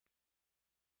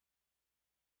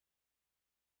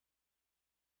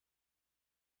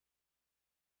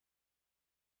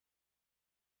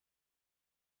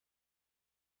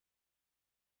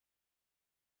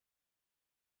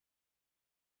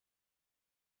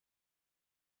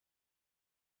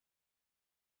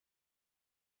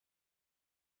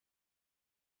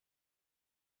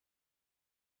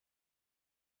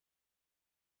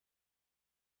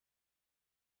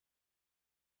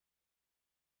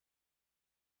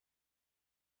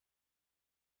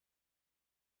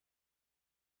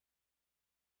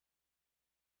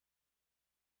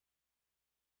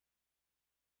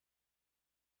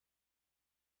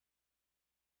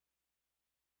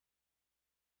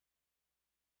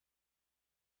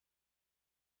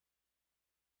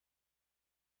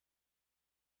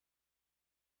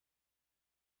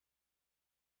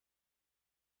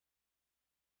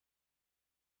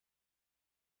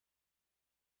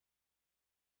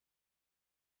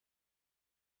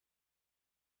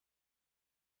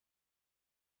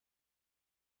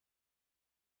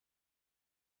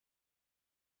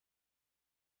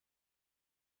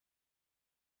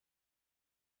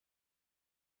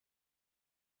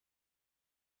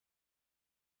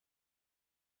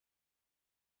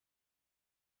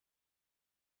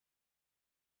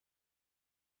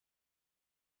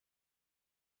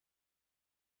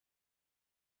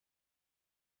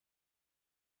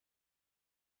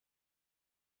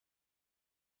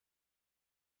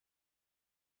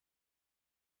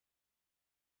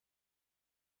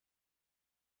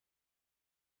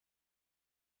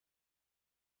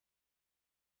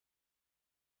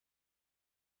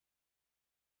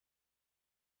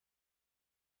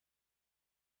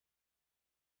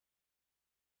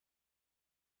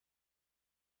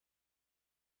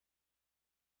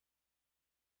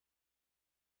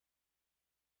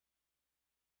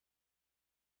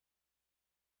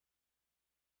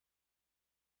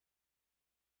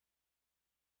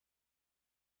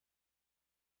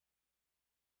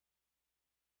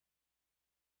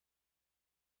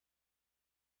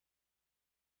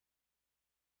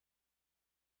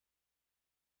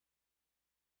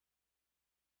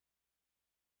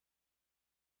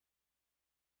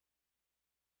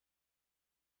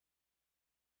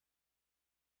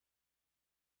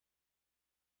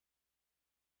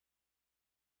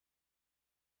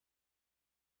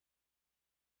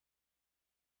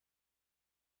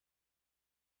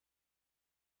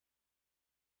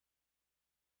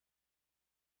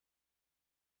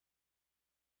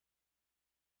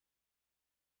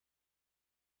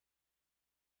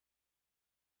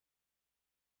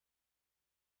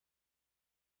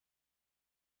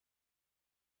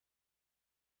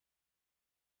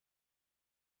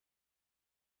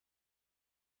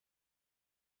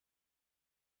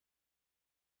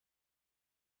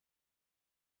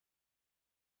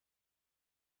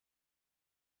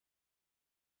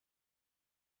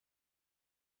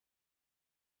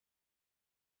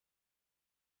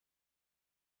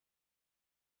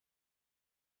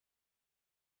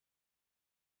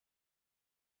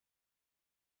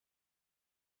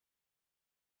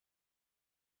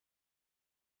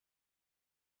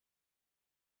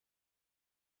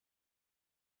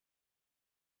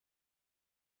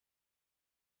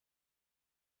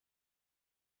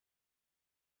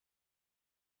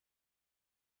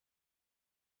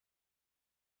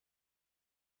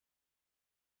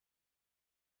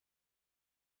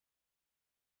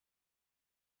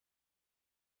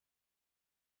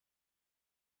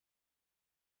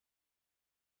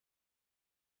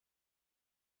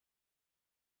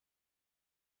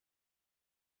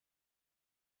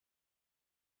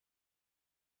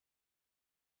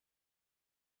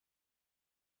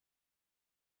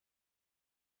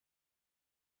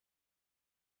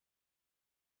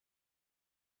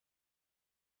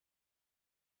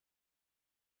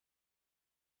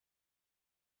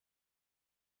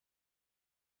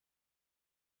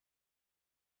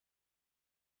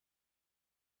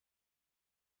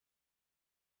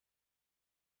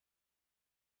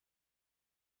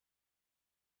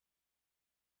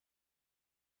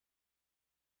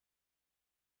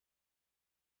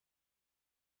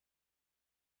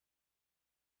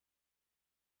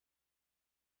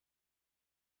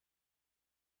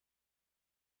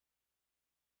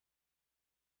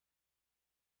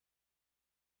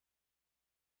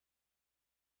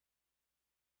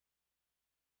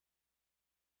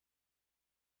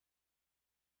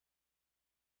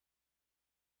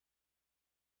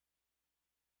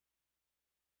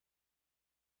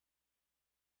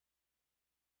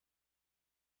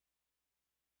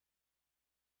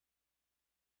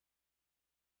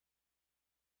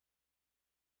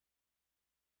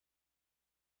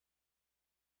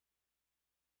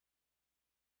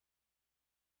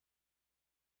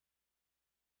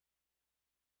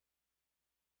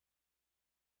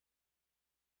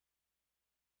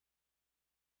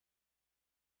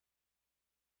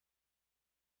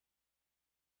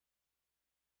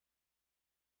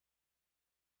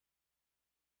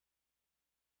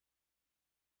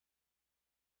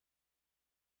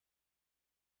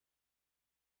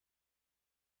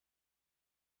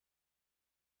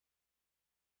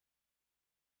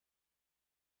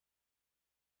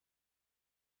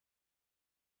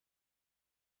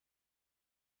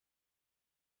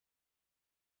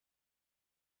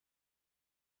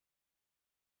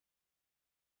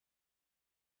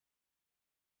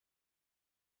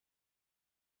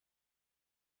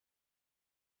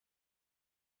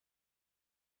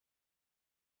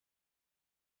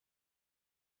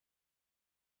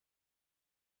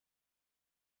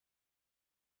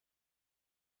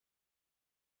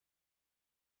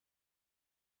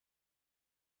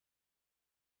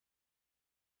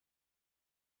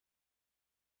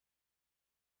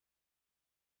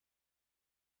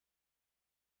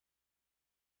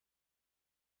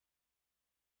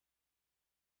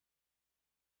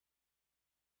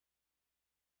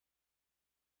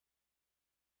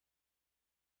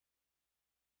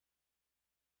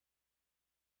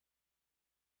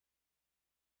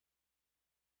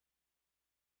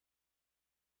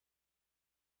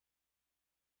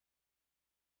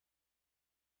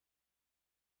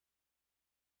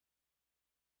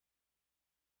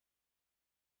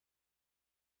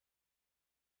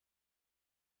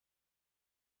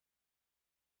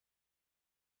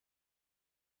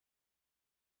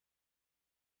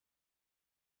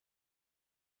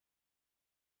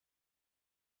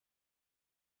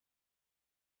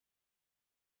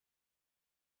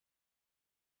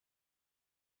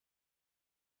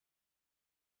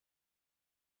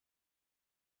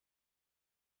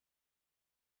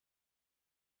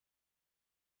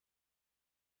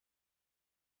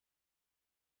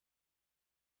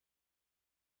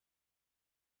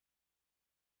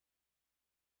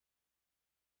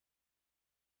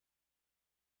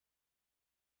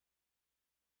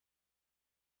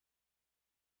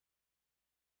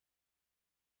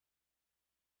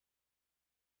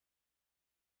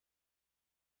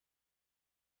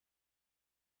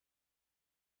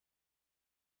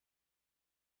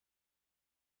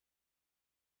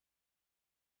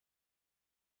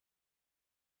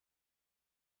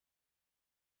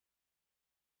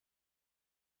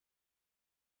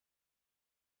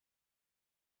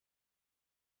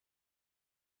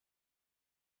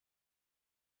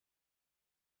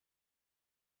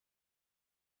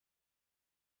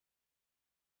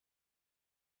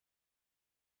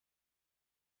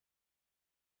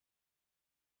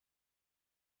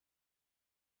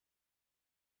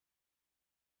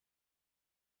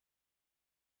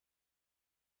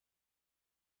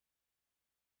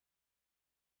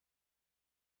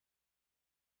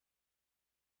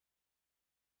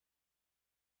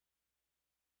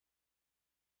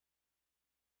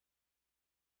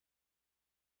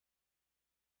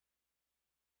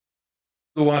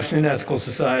the Washington Ethical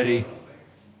Society.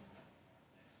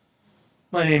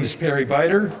 My name is Perry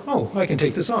Bider. Oh, I can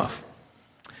take this off.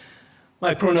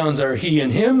 My pronouns are he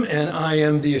and him, and I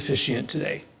am the officiant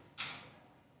today.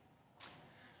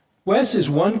 WES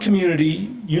is one community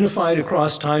unified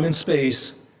across time and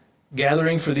space,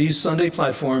 gathering for these Sunday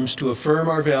platforms to affirm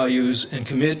our values and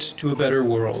commit to a better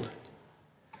world.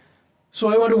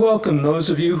 So I want to welcome those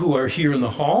of you who are here in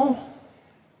the hall,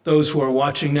 those who are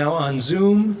watching now on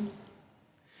Zoom,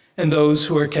 and those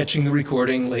who are catching the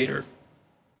recording later.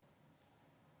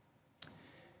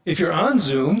 If you're on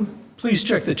Zoom, please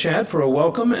check the chat for a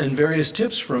welcome and various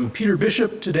tips from Peter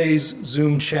Bishop, today's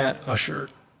Zoom chat usher.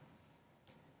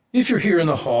 If you're here in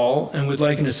the hall and would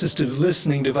like an assistive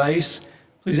listening device,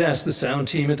 please ask the sound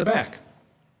team at the back.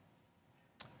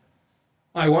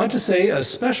 I want to say a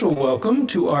special welcome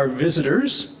to our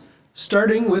visitors,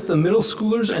 starting with the middle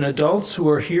schoolers and adults who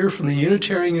are here from the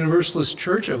Unitarian Universalist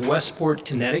Church of Westport,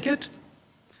 Connecticut.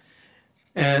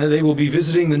 And they will be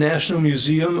visiting the National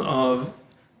Museum of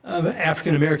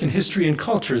African American History and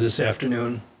Culture this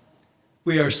afternoon.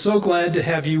 We are so glad to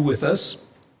have you with us.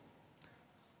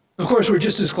 Of course, we're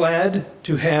just as glad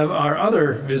to have our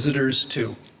other visitors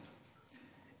too.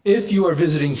 If you are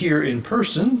visiting here in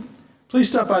person, please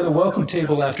stop by the welcome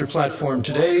table after platform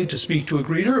today to speak to a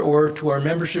greeter or to our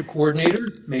membership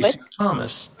coordinator, Macy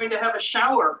Thomas. I'm going to have a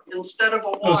shower instead of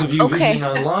a walk. Those of you visiting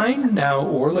online now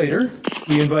or later,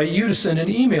 we invite you to send an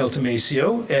email to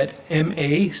Maceo at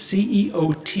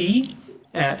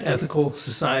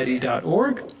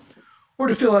maceot@ethicalsociety.org, or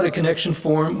to fill out a connection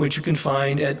form, which you can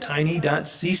find at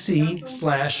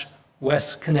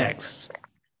tiny.cc/wesconnects.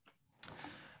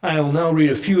 I will now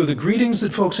read a few of the greetings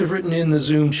that folks have written in the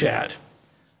Zoom chat.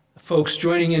 Folks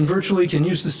joining in virtually can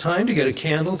use this time to get a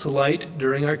candle to light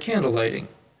during our candle lighting.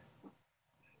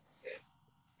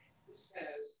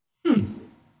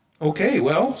 Okay,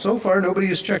 well, so far nobody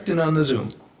has checked in on the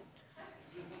Zoom.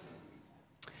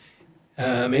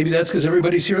 Maybe that's because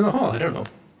everybody's here in the hall, I don't know.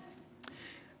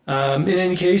 In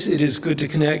any case, it is good to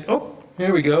connect. Oh,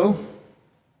 here we go.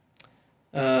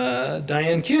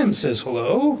 Diane Kim says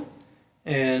hello.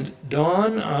 And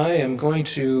Dawn, I am going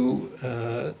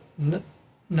to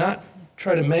not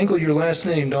try to mangle your last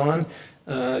name, Dawn,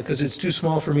 because it's too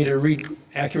small for me to read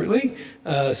accurately.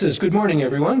 Says, good morning,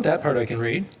 everyone. That part I can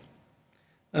read.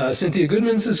 Cynthia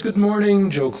Goodman says, good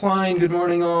morning. Joe Klein, good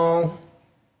morning, all.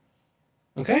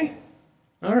 Okay?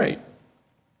 All right.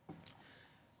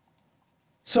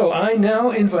 So I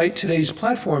now invite today's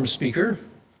platform speaker,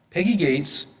 Peggy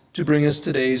Gates, to bring us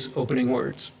today's opening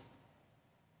words.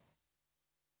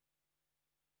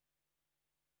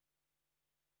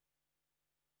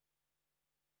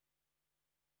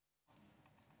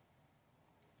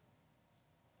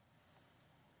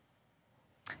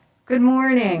 Good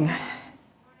morning.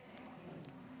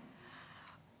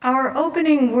 Our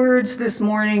opening words this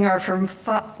morning are from,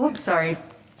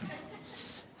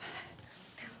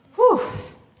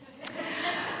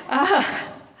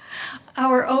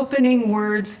 Our opening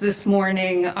words this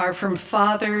morning are from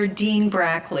Father Dean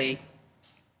Brackley.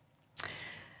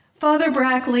 Father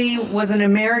Brackley was an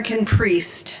American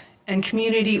priest and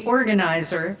community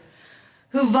organizer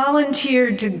who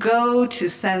volunteered to go to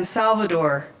San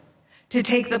Salvador to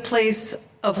take the place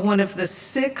of one of the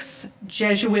 6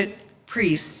 Jesuit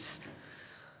priests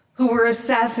who were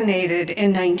assassinated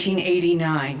in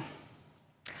 1989.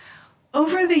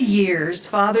 Over the years,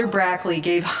 Father Brackley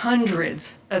gave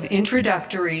hundreds of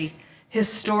introductory,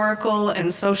 historical, and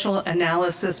social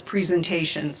analysis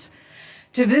presentations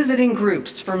to visiting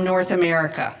groups from North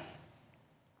America.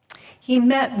 He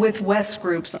met with WES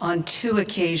groups on 2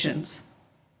 occasions.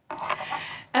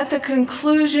 At the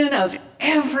conclusion of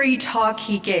every talk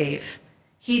he gave,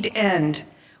 he'd end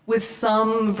with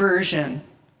some version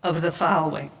of the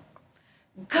following.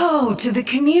 Go to the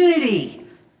community.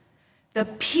 The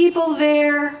people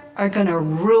there are going to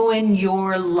ruin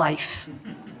your life.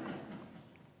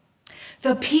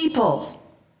 The people,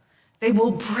 they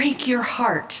will break your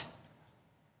heart.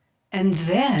 And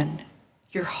then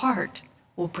your heart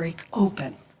will break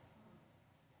open.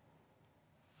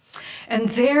 And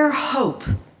their hope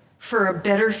for a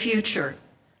better future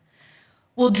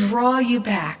will draw you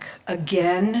back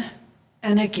again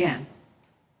and again.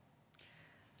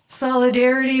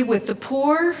 Solidarity with the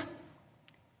poor,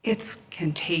 it's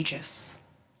contagious.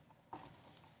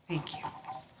 Thank you.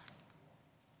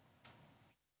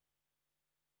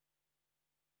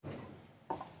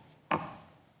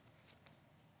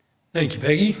 Thank you,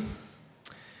 Peggy.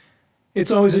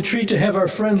 It's always a treat to have our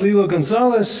friend Lilo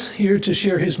Gonzalez here to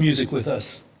share his music with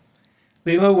us.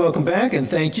 Lilo, welcome back, and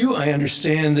thank you. I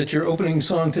understand that your opening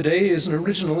song today is an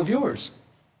original of yours.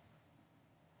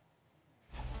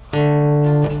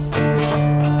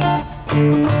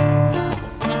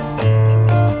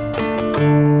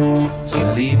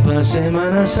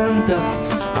 Semana Santa,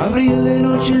 abril del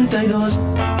 82,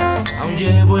 aún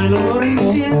llevo el olor a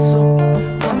incienso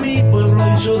a mi pueblo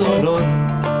y su dolor.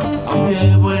 Aún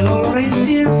llevo el olor a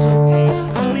incienso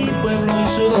a mi pueblo y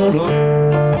su dolor.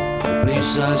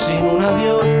 Prisa sin un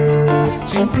adiós,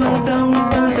 sin plata un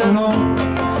pantalón,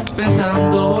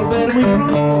 pensando volver muy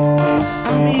pronto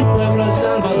a mi pueblo El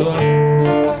Salvador.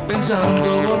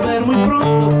 Pensando volver muy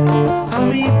pronto a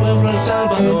mi pueblo El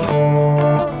Salvador.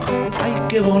 Ay,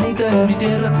 qué bonita es mi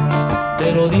tierra,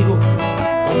 te lo digo,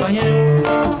 compañero.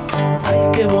 Ay,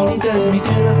 qué bonita es mi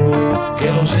tierra,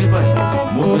 que lo sepa el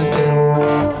mundo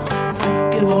entero. Ay,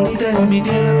 qué bonita es mi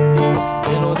tierra,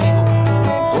 te lo digo,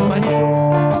 compañero.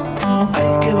 Ay,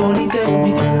 qué bonita es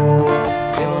mi tierra,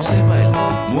 que lo sepa el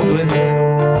mundo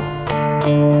entero.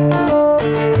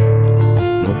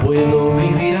 No puedo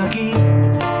vivir aquí,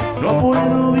 no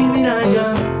puedo vivir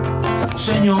allá.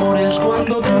 Señores,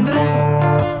 ¿cuándo tendremos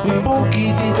un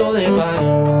poquitito de paz?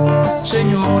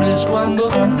 Señores, ¿cuándo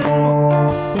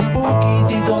tendremos un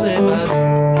poquitito de paz?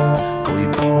 Hoy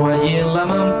vivo allí en la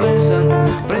Mampresa,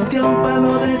 frente a un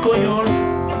palo de coñol,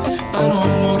 para no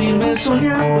morirme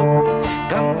soñando,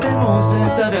 cantemos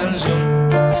esta canción.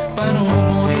 Para no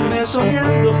morirme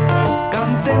soñando,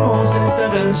 cantemos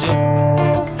esta canción.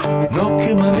 No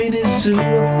human beings, te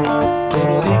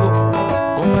lo digo,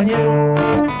 compañero.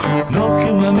 No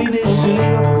human beings,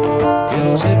 que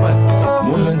lo sepa el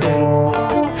mundo entero.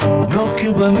 No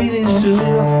human beings,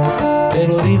 te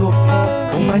lo digo,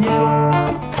 compañero.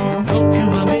 No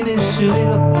human beings,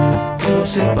 que lo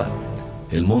sepa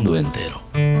el mundo entero.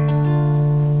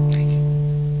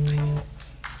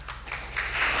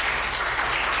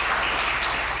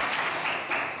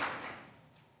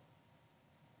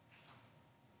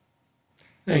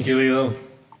 Thank you, Lilo.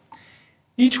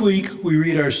 Each week, we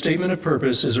read our statement of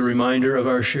purpose as a reminder of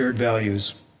our shared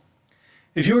values.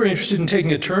 If you are interested in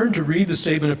taking a turn to read the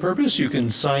statement of purpose, you can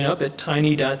sign up at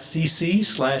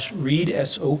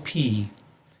tiny.cc/readsop.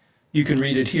 You can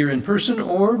read it here in person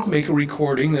or make a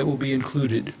recording that will be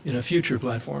included in a future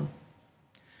platform.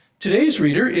 Today's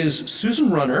reader is Susan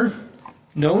Runner,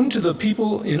 known to the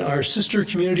people in our sister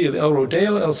community of El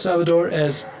Rodeo, El Salvador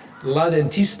as La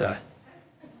Dentista.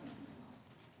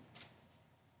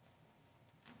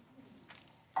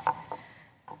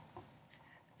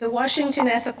 The Washington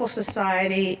Ethical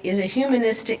Society is a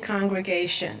humanistic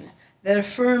congregation that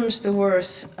affirms the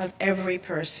worth of every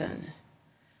person.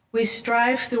 We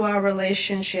strive through our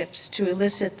relationships to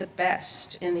elicit the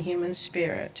best in the human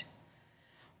spirit.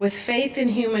 With faith in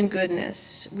human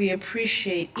goodness, we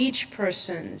appreciate each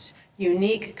person's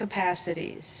unique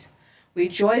capacities. We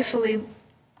joyfully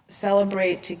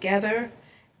celebrate together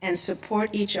and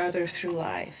support each other through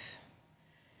life.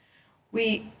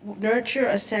 We nurture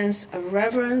a sense of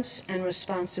reverence and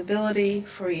responsibility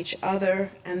for each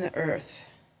other and the earth.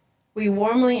 We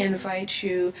warmly invite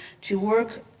you to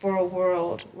work for a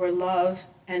world where love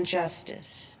and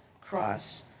justice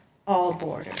cross all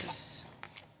borders.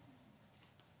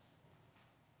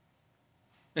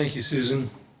 Thank you, Susan.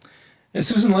 As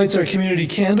Susan lights our community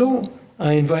candle,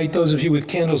 I invite those of you with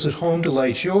candles at home to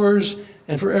light yours,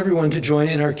 and for everyone to join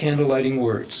in our candle lighting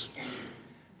words.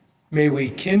 May we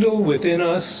kindle within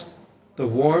us the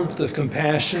warmth of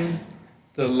compassion,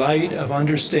 the light of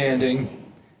understanding,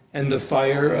 and the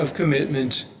fire of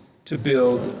commitment to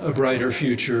build a brighter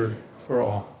future for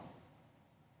all.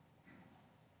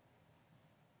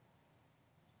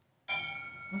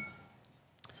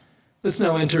 Let's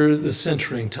now enter the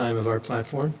centering time of our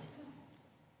platform.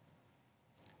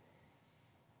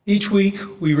 Each week,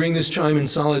 we ring this chime in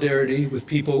solidarity with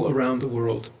people around the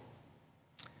world.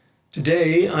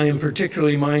 Today, I am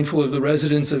particularly mindful of the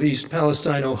residents of East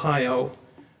Palestine, Ohio,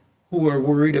 who are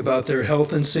worried about their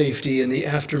health and safety in the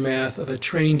aftermath of a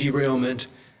train derailment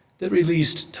that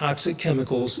released toxic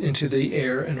chemicals into the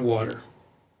air and water.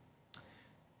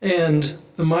 And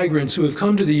the migrants who have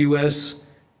come to the U.S.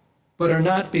 but are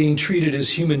not being treated as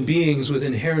human beings with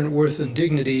inherent worth and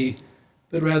dignity,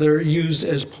 but rather used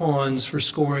as pawns for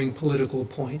scoring political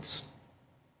points.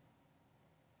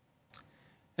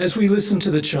 As we listen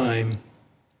to the chime,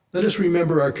 let us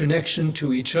remember our connection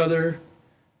to each other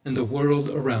and the world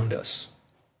around us.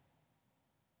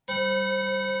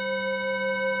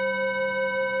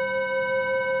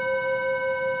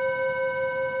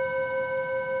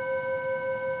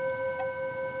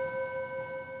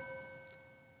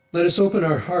 Let us open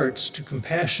our hearts to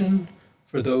compassion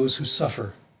for those who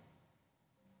suffer.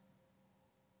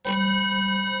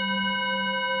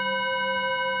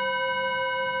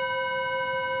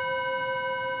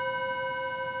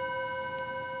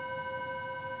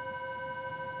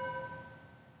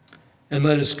 and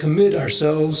let us commit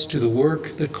ourselves to the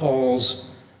work that calls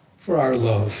for our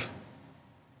love.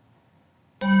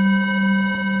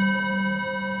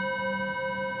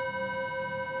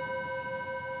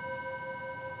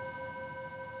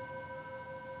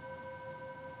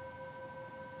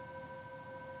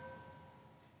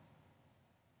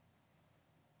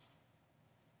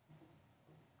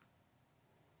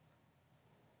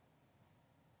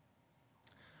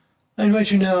 I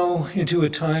invite you now into a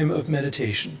time of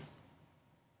meditation.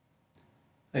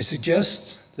 I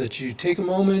suggest that you take a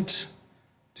moment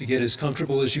to get as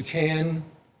comfortable as you can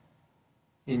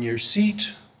in your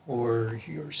seat or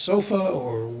your sofa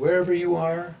or wherever you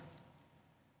are.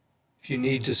 If you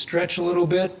need to stretch a little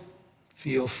bit,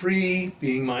 feel free,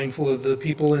 being mindful of the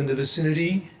people in the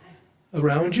vicinity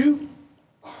around you.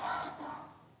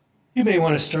 You may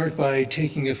want to start by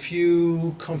taking a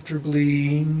few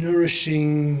comfortably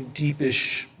nourishing,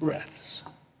 deepish breaths.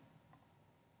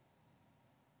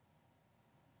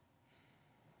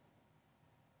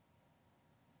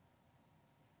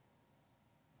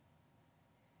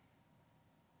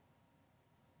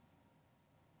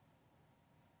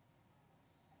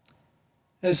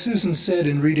 As Susan said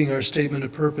in reading our statement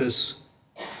of purpose,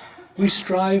 we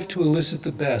strive to elicit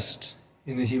the best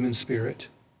in the human spirit.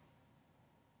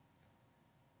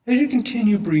 As you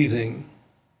continue breathing,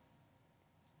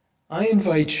 I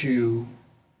invite you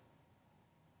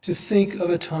to think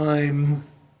of a time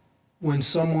when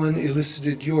someone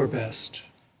elicited your best,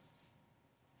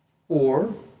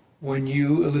 or when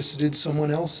you elicited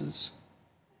someone else's.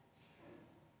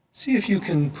 See if you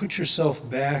can put yourself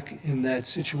back in that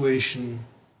situation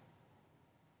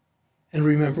and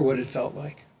remember what it felt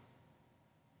like.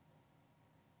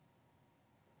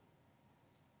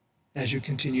 As you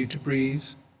continue to breathe,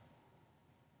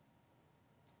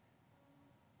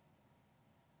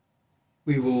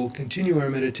 we will continue our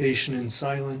meditation in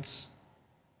silence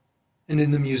and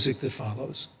in the music that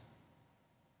follows.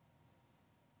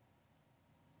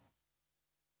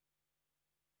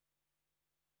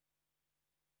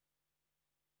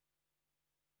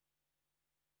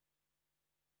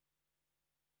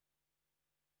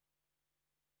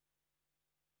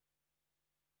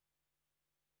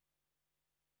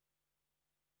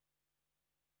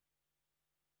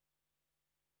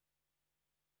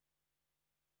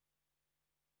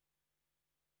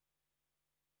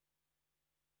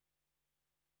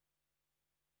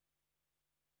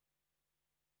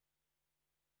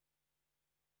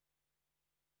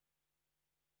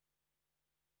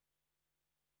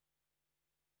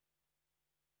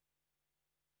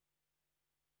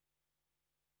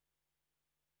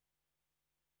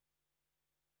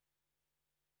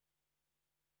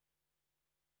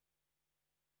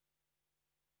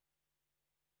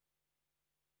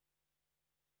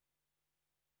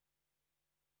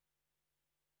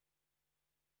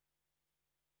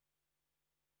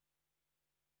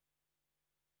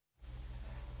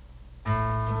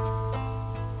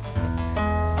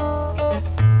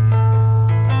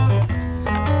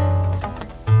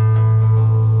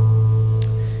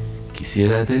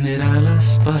 Quisiera tener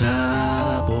alas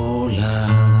para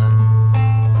volar,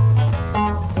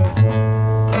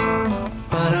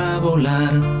 para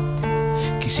volar.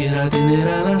 Quisiera tener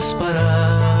alas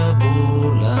para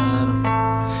volar,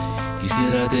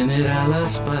 quisiera tener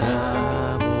alas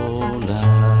para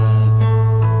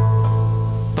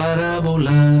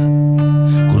volar,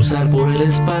 cruzar por el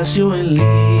espacio en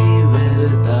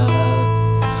libertad,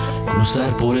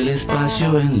 cruzar por el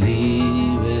espacio en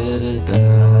libertad.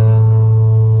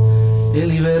 En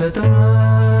libertad,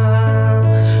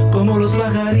 como los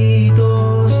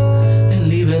pajaritos, en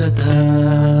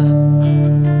libertad,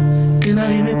 que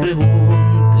nadie me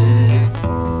pregunte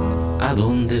a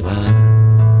dónde va.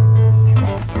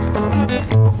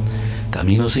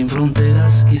 Camino sin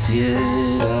fronteras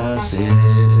quisiera ser,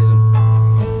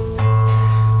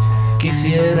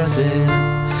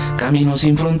 camino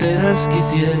sin fronteras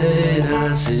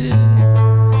quisiera ser,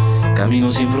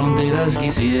 camino sin fronteras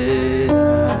quisiera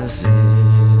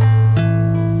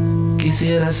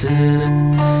ser,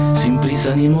 sin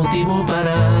prisa ni motivo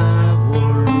para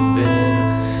volver,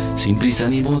 sin prisa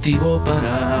ni motivo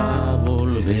para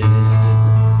volver.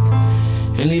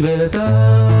 En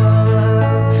libertad,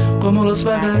 como los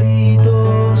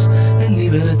pajaritos, en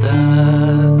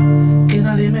libertad, que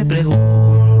nadie me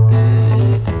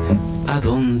pregunte a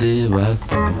dónde va.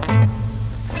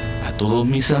 A todos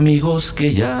mis amigos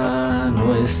que ya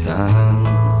no están,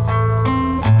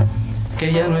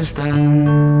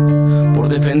 por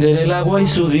defender el agua y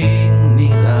su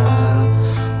dignidad,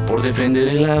 por defender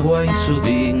el agua y su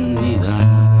dignidad.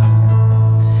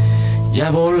 ya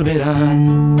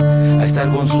volverán a estar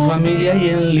con su familia y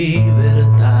en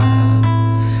libertad,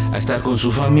 a estar con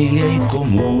su familia y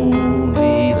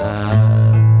comunidad.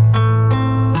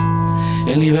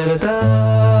 En libertad,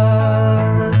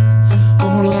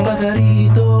 como los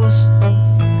pajaritos,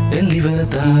 en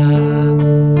libertad,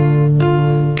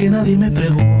 que nadie me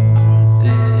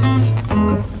pregunte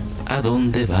a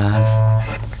dónde vas.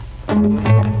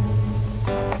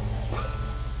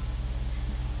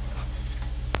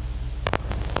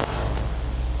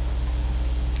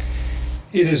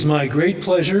 It is my great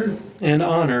pleasure and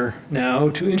honor now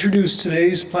to introduce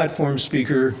today's platform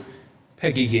speaker,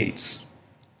 Peggy Gates.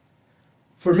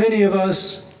 For many of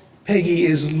us, Peggy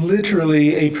is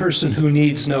literally a person who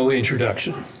needs no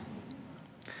introduction.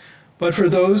 But for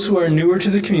those who are newer to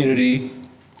the community,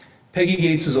 Peggy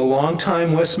Gates is a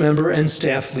longtime West member and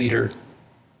staff leader.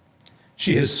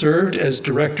 She has served as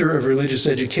Director of Religious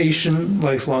Education,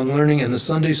 Lifelong Learning, and the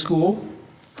Sunday School,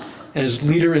 and is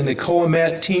leader in the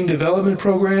COAMAT Teen Development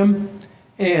Program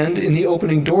and in the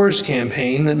Opening Doors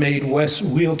campaign that made West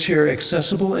wheelchair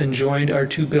accessible and joined our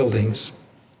two buildings.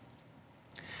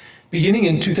 Beginning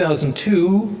in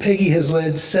 2002, Peggy has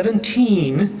led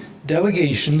 17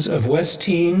 delegations of West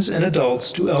teens and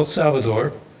adults to El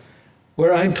Salvador,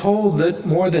 where I'm told that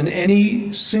more than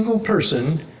any single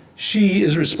person, she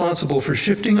is responsible for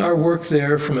shifting our work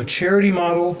there from a charity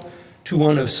model to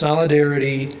one of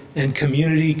solidarity and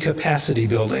community capacity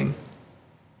building,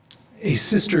 a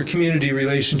sister community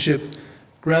relationship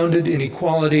grounded in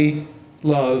equality,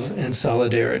 love, and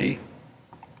solidarity.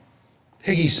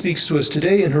 Peggy speaks to us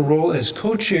today in her role as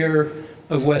co-chair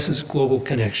of WES's Global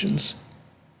Connections.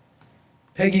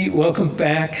 Peggy, welcome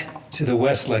back to the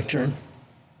WES Lectern.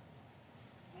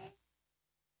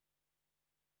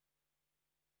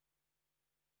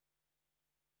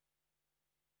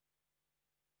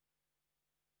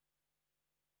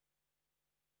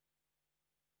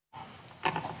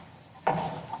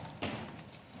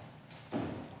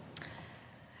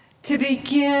 To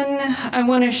begin, I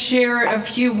want to share a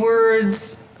few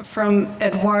words from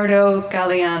Eduardo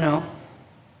Galeano.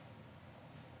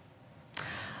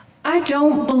 I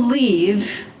don't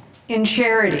believe in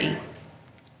charity.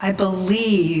 I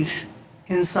believe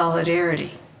in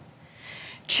solidarity.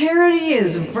 Charity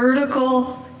is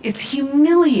vertical, it's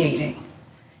humiliating.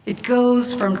 It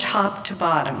goes from top to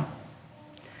bottom.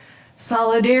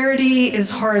 Solidarity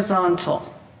is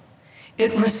horizontal.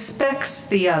 It respects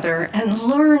the other and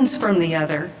learns from the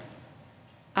other.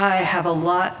 I have a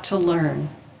lot to learn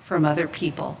from other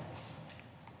people.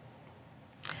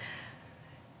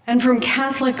 And from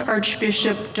Catholic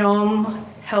Archbishop Dom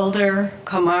Helder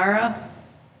Camara,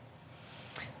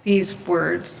 these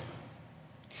words.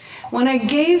 When I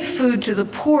gave food to the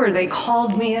poor, they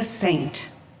called me a saint.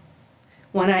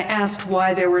 When I asked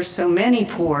why there were so many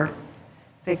poor,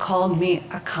 they called me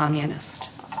a communist.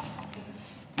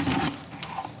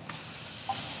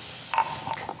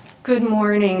 Good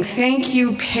morning. Thank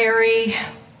you, Perry,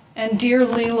 and dear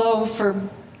Lilo, for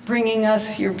bringing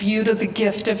us the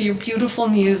gift of your beautiful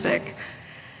music.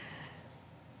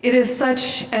 It is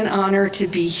such an honor to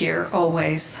be here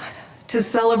always, to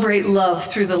celebrate love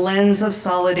through the lens of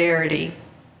solidarity.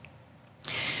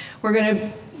 We're going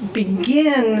to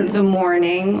begin the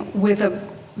morning with a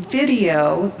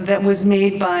video that was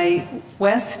made by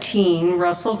West teen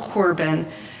Russell Corbin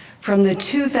from the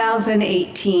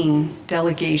 2018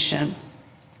 delegation.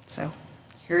 So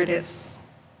here it is.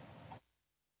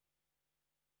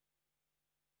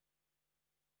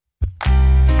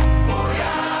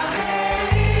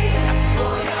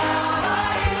 Vivir,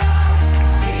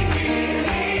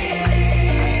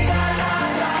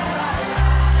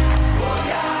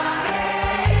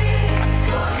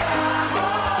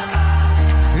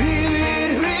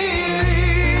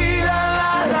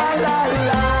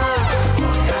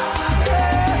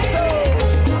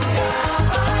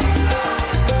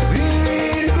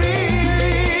 vivir,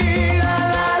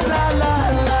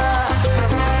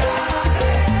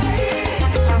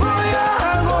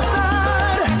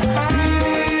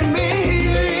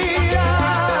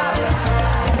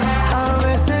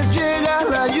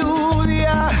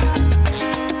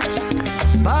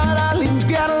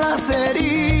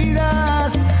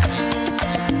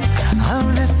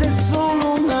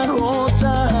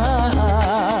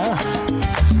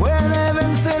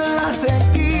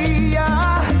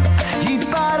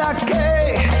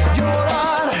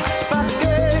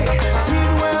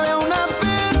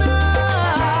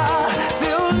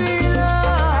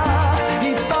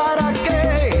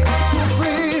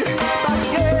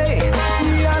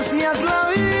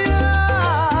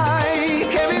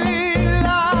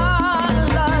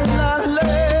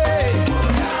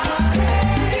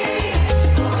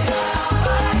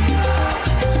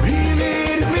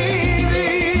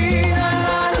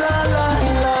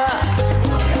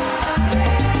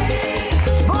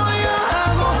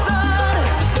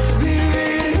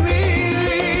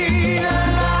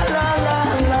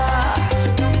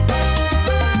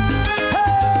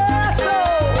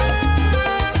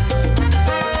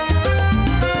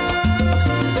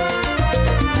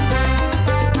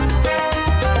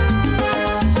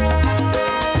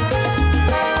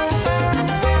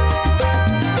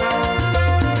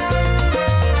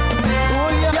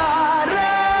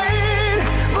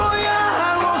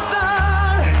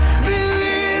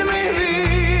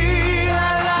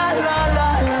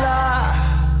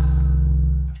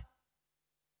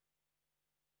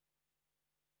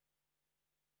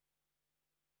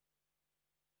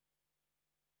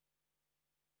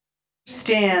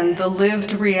 understand the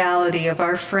lived reality of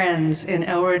our friends in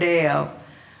El Rodeo,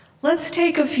 let's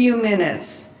take a few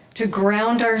minutes to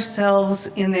ground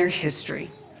ourselves in their history.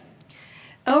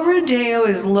 El Rodeo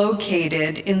is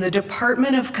located in the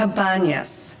Department of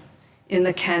Cabañas, in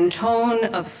the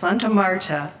Canton of Santa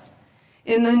Marta,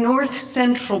 in the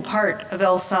north-central part of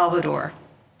El Salvador.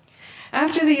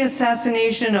 After the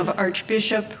assassination of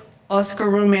Archbishop Oscar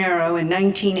Romero in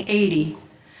 1980,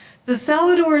 the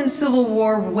Salvadoran Civil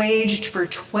War waged for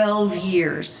 12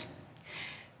 years.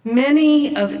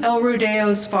 Many of El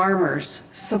Rodeo's farmers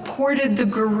supported the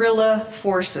guerrilla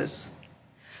forces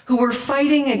who were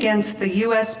fighting against the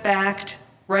US-backed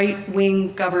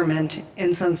right-wing government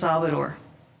in San Salvador.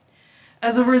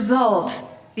 As a result,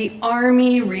 the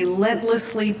army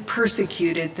relentlessly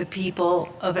persecuted the people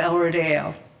of El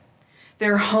Rodeo.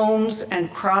 Their homes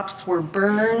and crops were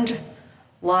burned,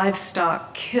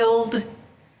 livestock killed,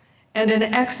 and an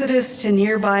exodus to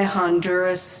nearby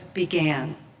Honduras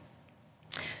began.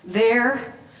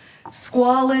 There,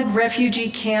 squalid refugee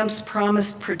camps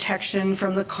promised protection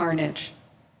from the carnage.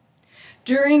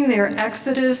 During their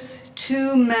exodus,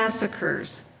 2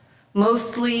 massacres,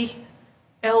 mostly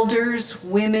elders,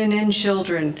 women, and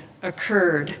children,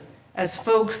 occurred as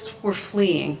folks were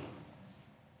fleeing.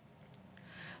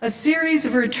 A series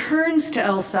of returns to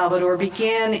El Salvador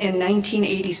began in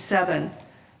 1987,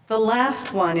 the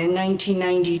last one in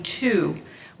 1992,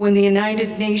 when the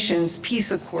United Nations peace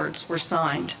accords were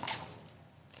signed.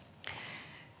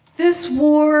 This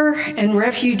war and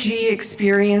refugee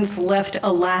experience left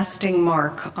a lasting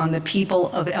mark on the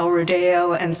people of El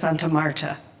Rodeo and Santa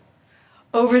Marta.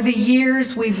 Over the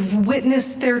years, we've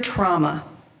witnessed their trauma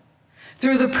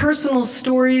through the personal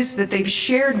stories that they've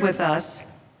shared with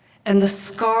us and the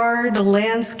scarred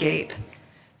landscape,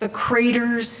 the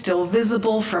craters still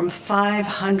visible from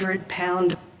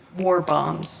 500-pound war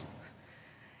bombs,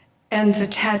 and the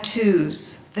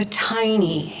tattoos, the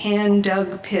tiny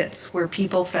hand-dug pits where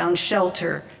people found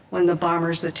shelter when the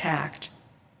bombers attacked.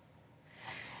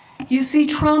 You see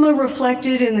trauma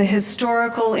reflected in the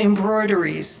historical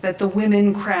embroideries that the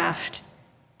women craft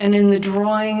and in the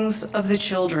drawings of the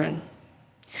children.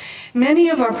 Many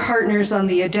of our partners on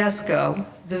the Edesco,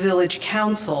 the village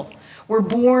council, were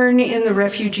born in the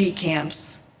refugee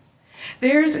camps.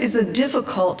 Theirs is a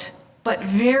difficult but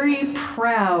very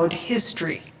proud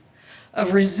history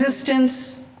of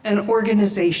resistance and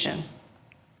organization.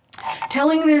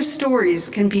 Telling their stories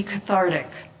can be cathartic.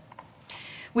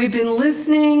 We've been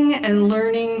listening and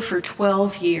learning for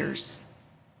 12 years.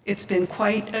 It's been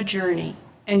quite a journey,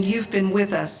 and you've been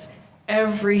with us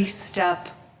every step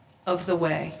of the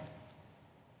way.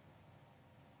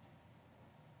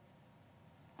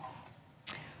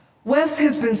 WES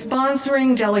has been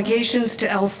sponsoring delegations to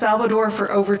El Salvador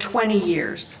for over 20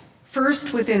 years,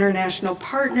 first with international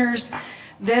partners,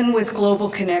 then with Global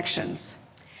Connections.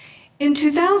 In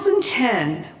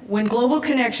 2010, when Global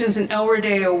Connections and El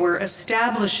Rodeo were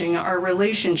establishing our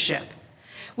relationship,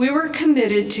 we were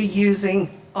committed to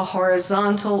using a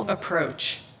horizontal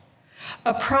approach,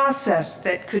 a process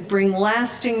that could bring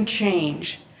lasting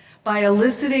change by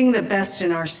eliciting the best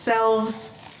in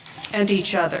ourselves and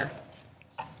each other.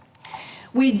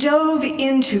 We dove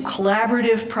into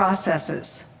collaborative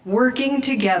processes, working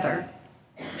together,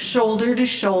 shoulder to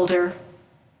shoulder,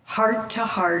 heart to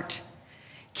heart,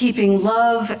 keeping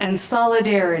love and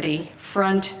solidarity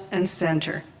front and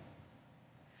center.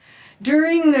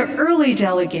 During the early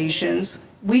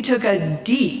delegations, we took a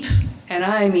deep, and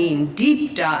I mean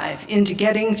deep dive into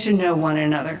getting to know one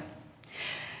another.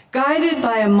 Guided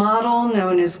by a model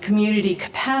known as community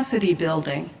capacity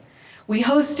building, we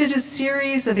hosted a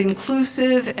series of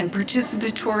inclusive and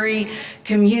participatory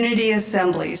community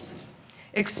assemblies,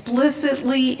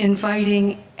 explicitly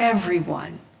inviting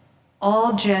everyone,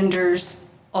 all genders,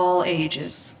 all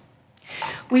ages.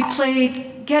 We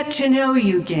played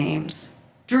get-to-know-you games,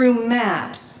 drew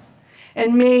maps,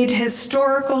 and made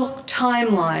historical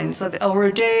timelines of El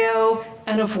Rodeo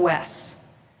and of WES,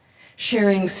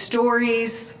 sharing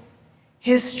stories,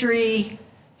 history,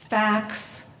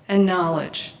 facts, and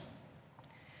knowledge.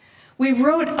 We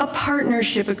wrote a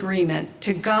partnership agreement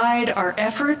to guide our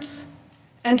efforts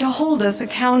and to hold us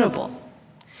accountable,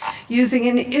 using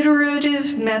an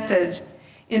iterative method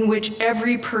in which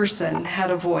every person had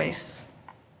a voice.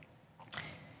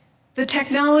 The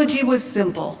technology was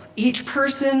simple. Each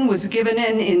person was given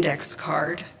an index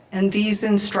card and these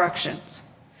instructions.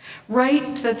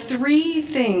 Write the 3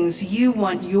 things you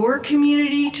want your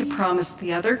community to promise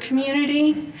the other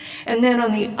community, and then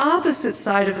on the opposite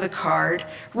side of the card,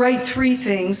 write 3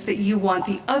 things that you want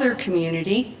the other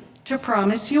community to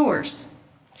promise yours.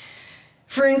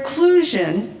 For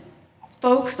inclusion,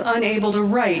 Folks unable to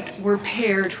write were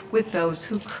paired with those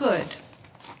who could.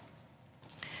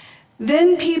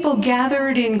 Then people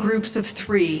gathered in groups of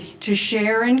 3 to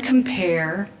share and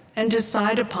compare and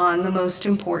decide upon the most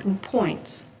important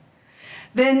points.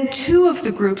 Then 2 of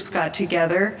the groups got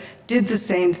together, did the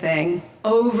same thing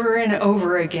over and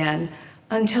over again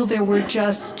until there were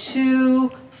just 2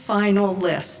 final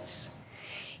lists.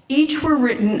 Each were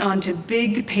written onto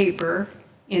big paper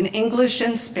in English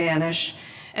and Spanish,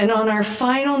 and on our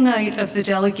final night of the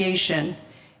delegation,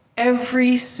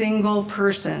 every single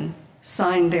person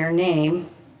signed their name,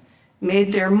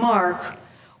 made their mark,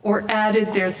 or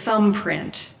added their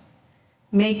thumbprint,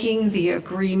 making the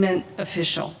agreement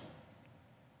official.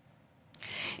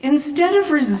 Instead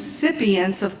of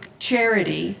recipients of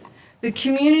charity, the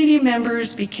community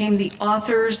members became the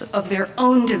authors of their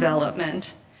own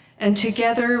development, and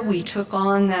together we took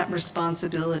on that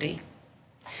responsibility.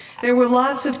 There were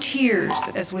lots of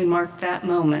tears as we marked that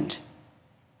moment.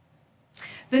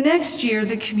 The next year,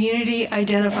 the community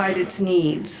identified its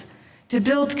needs. To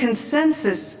build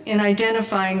consensus in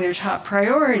identifying their top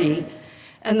priority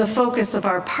and the focus of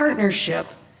our partnership,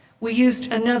 we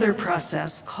used another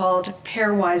process called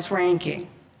pairwise ranking.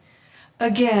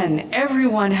 Again,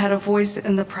 everyone had a voice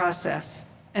in the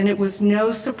process, and it was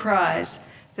no surprise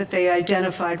that they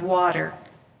identified water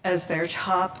as their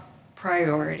top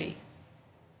priority.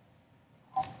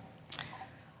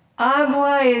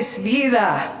 Agua es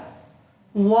vida.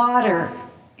 Water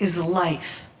is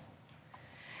life.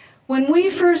 When we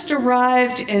first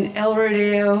arrived in El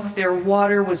Rodeo, their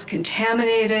water was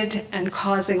contaminated and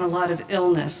causing a lot of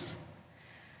illness.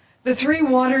 The 3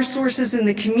 water sources in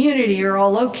the community are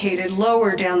all located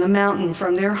lower down the mountain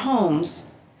from their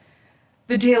homes.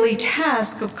 The daily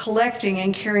task of collecting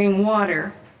and carrying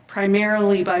water,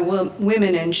 primarily by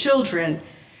women and children,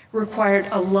 required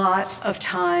a lot of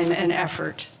time and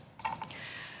effort.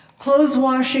 Clothes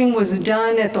washing was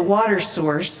done at the water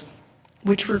source,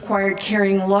 which required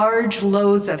carrying large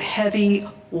loads of heavy,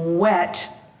 wet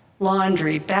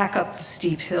laundry back up the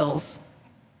steep hills.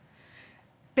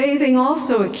 Bathing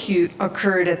also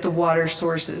occurred at the water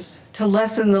sources to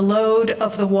lessen the load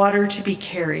of the water to be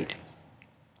carried.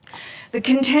 The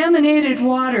contaminated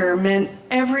water meant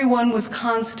everyone was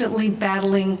constantly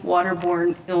battling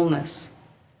waterborne illness.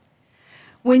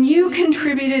 When you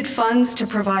contributed funds to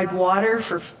provide water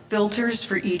for filters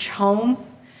for each home,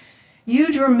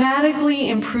 you dramatically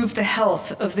improved the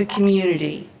health of the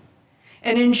community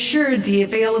and ensured the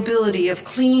availability of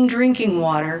clean drinking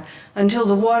water until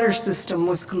the water system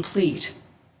was complete.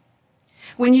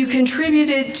 When you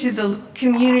contributed to the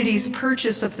community's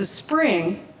purchase of the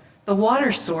spring, the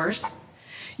water source,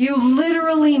 you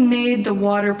literally made the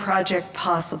water project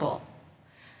possible.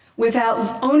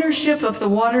 Without ownership of the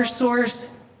water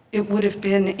source, it would have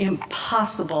been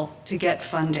impossible to get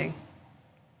funding.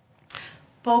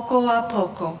 Poco a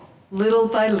poco, little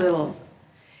by little,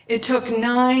 it took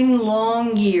 9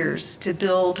 long years to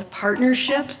build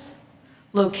partnerships,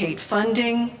 locate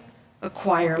funding,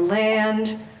 acquire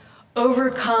land,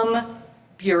 overcome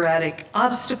bureaucratic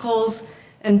obstacles,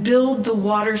 and build the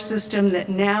water system that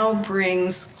now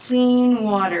brings clean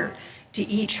water to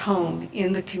each home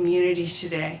in the community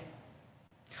today.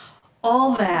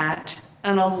 All that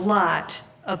and a lot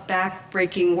of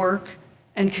back-breaking work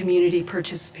and community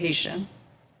participation.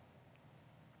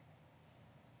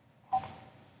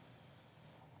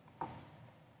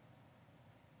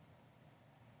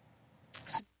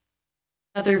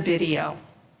 Another video.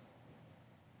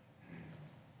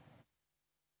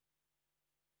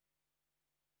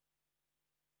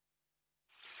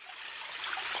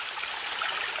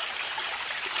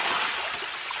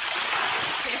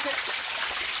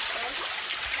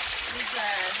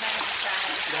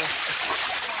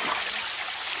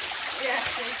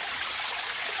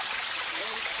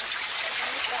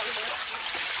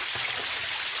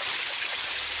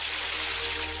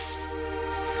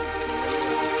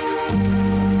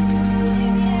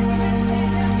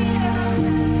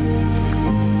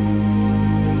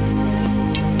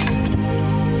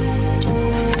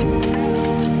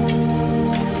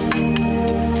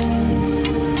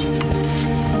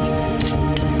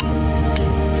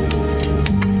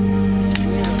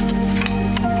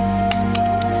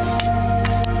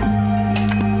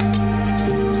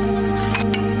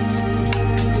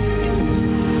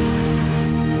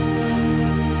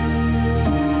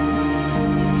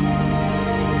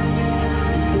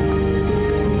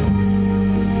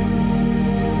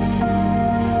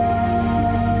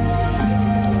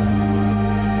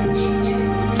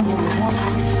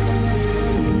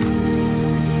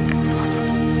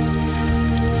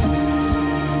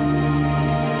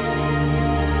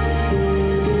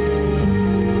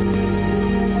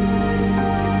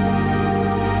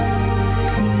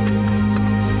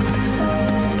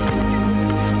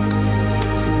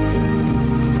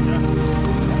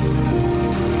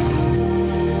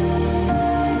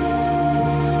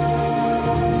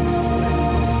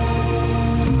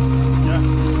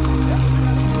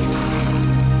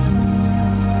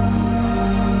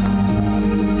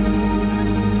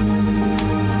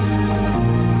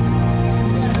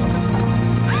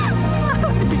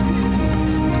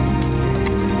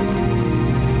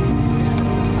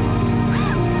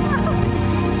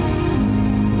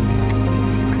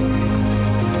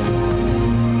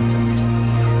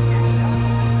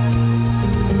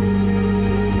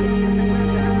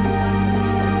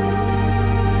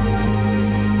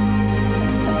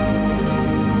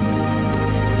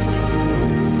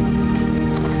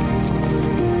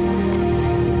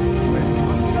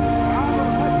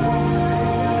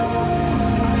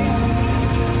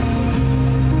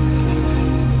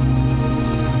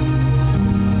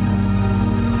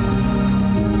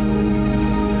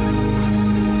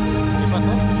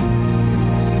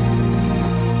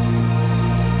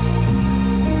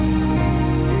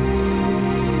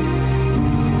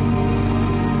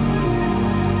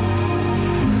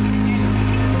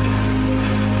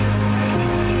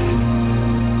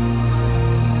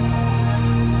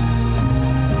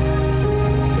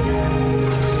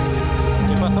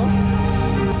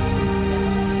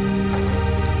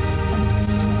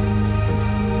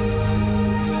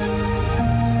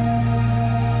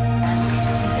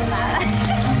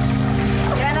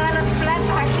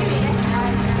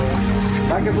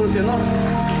 funcionó.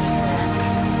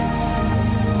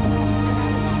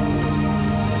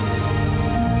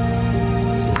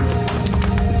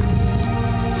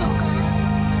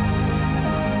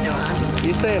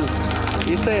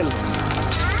 Giselle,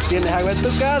 ¿tienes agua en tu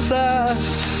casa?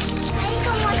 Hay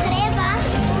como tres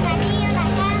vasos, una niña, una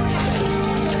cama.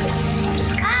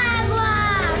 ¡Agua!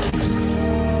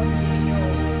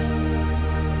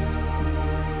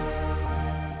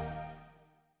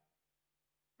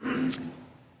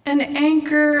 An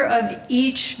anchor of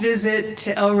each visit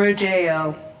to El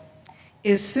Rodeo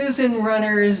is Susan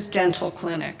Runner's dental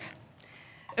clinic.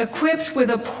 Equipped with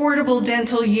a portable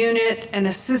dental unit and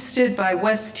assisted by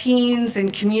West Teens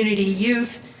and community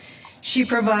youth, she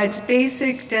provides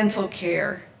basic dental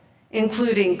care,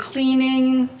 including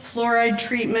cleaning, fluoride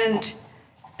treatment,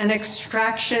 and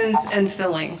extractions and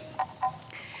fillings.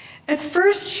 At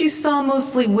first, she saw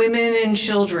mostly women and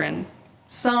children,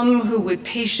 some who would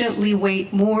patiently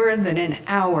wait more than an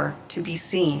hour to be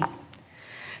seen.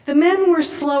 The men were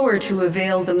slower to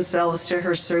avail themselves to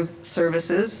her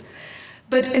services,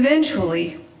 but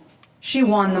eventually, she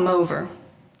won them over.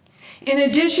 In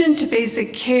addition to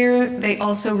basic care, they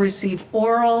also receive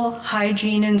oral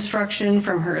hygiene instruction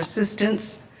from her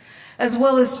assistants, as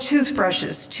well as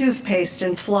toothbrushes, toothpaste,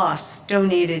 and floss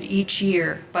donated each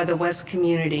year by the West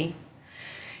community.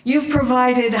 You've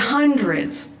provided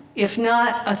hundreds, if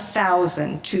not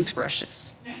 1,000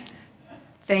 toothbrushes.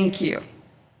 Thank you.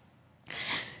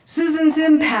 Susan's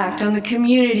impact on the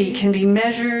community can be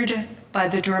measured by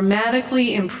the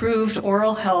dramatically improved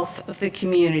oral health of the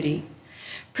community,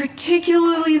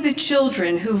 particularly the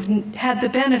children who've had the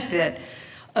benefit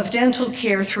of dental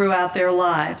care throughout their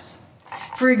lives.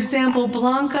 For example,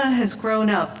 Blanca has grown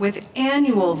up with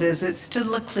annual visits to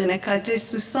La Clínica de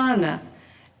Susana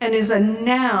and is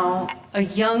now a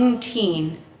young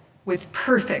teen with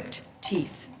perfect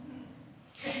teeth.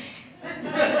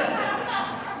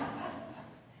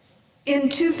 In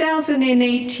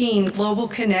 2018, Global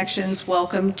Connections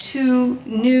welcomed 2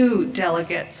 new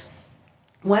delegates,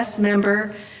 West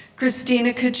member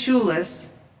Christina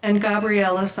Kachulis and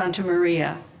Gabriela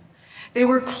Santamaria. They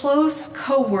were close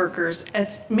co-workers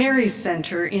at Mary's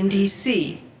Center in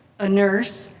DC, a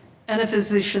nurse and a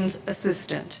physician's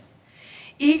assistant,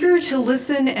 eager to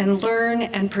listen and learn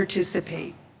and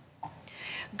participate.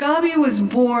 Gabi was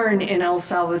born in El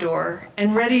Salvador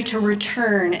and ready to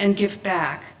return and give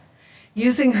back.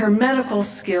 Using her medical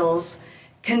skills,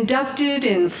 conducted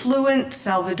in fluent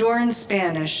Salvadoran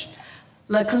Spanish,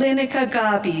 La Clínica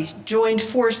Gabi joined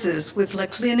forces with La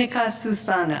Clínica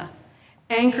Susana,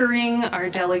 anchoring our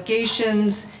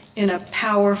delegations in a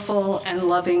powerful and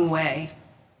loving way.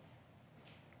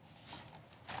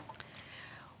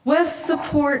 West's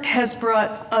support has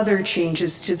brought other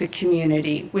changes to the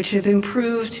community, which have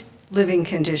improved living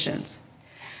conditions.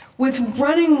 With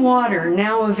running water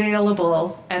now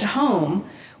available at home,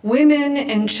 women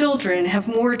and children have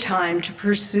more time to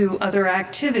pursue other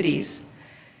activities.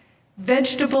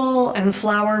 Vegetable and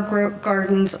flower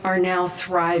gardens are now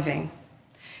thriving.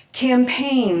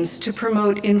 Campaigns to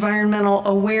promote environmental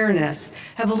awareness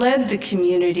have led the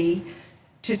community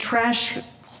to trash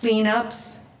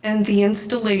cleanups and the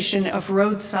installation of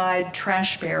roadside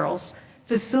trash barrels,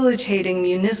 facilitating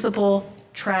municipal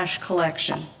trash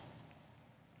collection.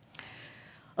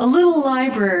 A little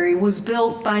library was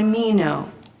built by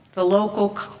Mino, the local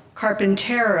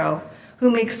carpintero who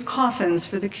makes coffins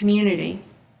for the community.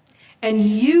 And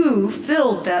you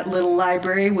filled that little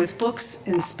library with books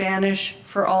in Spanish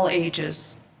for all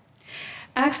ages.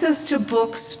 Access to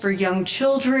books for young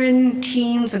children,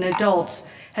 teens, and adults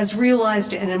has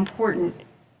realized an important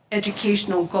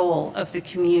educational goal of the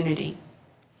community.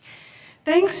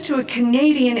 Thanks to a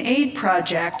Canadian aid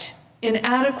project,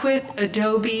 inadequate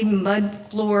adobe mud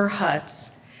floor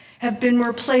huts have been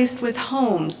replaced with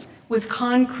homes with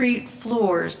concrete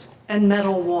floors and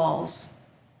metal walls.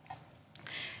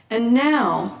 And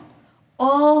now,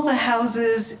 all the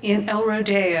houses in El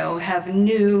Rodeo have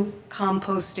new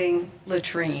composting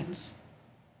latrines.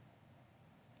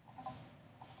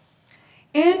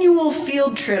 Annual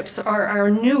field trips are our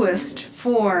newest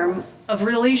form of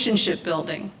relationship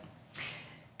building.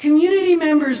 Community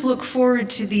members look forward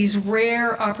to this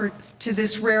rare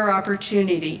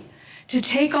opportunity to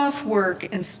take off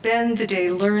work and spend the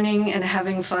day learning and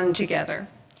having fun together.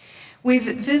 We've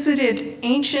visited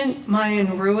ancient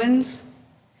Mayan ruins,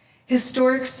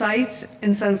 historic sites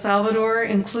in San Salvador,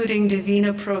 including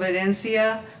Divina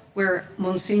Providencia, where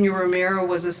Monsignor Romero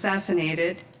was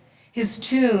assassinated, his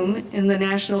tomb in the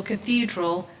National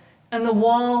Cathedral, and the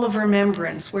Wall of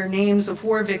Remembrance, where names of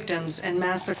war victims and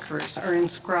massacres are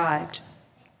inscribed.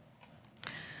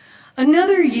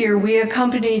 Another year, we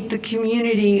accompanied the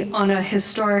community on a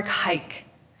historic hike,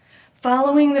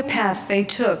 following the path they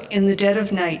took in the dead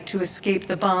of night to escape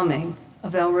the bombing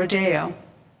of El Rodeo.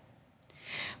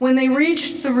 When they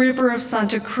reached the river of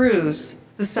Santa Cruz,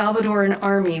 the Salvadoran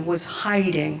army was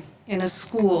hiding in a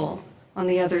school on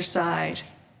the other side.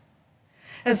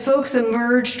 As folks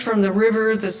emerged from the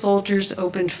river, the soldiers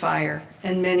opened fire,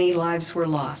 and many lives were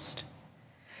lost.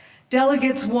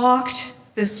 Delegates walked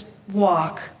this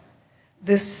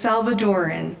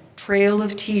Salvadoran trail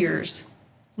of tears,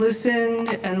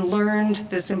 listened and learned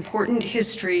this important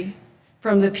history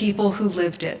from the people who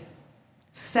lived it.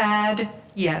 Sad,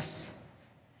 yes,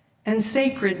 and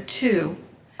sacred too,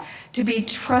 to be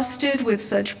trusted with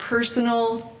such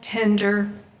personal, tender,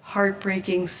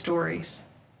 heartbreaking stories.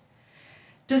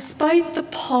 Despite the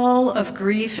pall of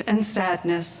grief and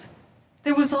sadness,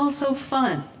 there was also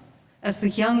fun, as the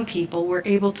young people were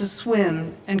able to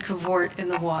swim and cavort in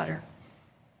the water.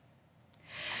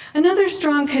 Another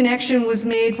strong connection was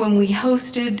made when we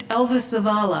hosted Elvis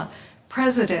Zavala,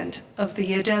 president of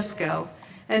the EDESCO,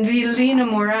 and Violina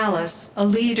Morales, a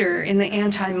leader in the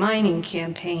anti-mining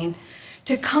campaign,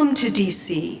 to come to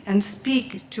DC and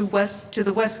speak to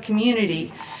the West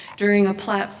community during a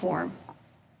platform.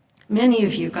 Many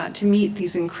of you got to meet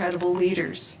these incredible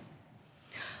leaders.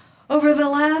 Over the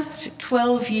last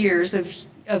 12 years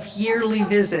of yearly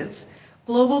visits,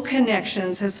 Global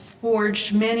Connections has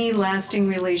forged many lasting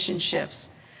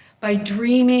relationships by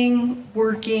dreaming,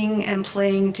 working, and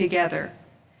playing together.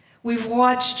 We've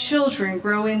watched children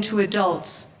grow into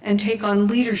adults and take on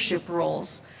leadership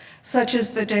roles, such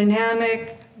as the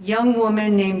dynamic young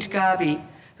woman named Gabi,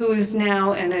 who is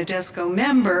now an EDESCO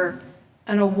member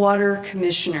and a water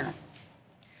commissioner.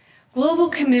 Global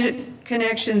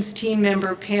Connections team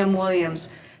member Pam Williams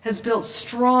has built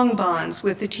strong bonds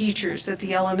with the teachers at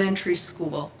the elementary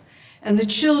school and the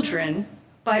children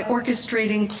by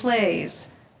orchestrating plays,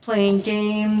 playing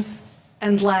games,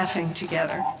 and laughing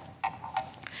together.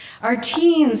 Our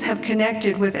teens have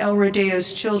connected with El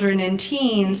Rodeo's children and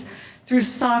teens through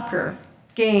soccer,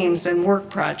 games, and work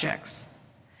projects.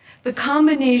 The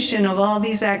combination of all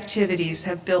these activities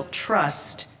have built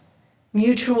trust,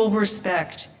 mutual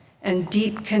respect, and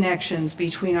deep connections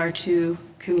between our two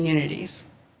communities.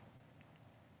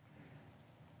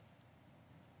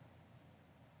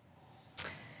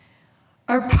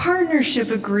 Our partnership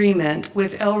agreement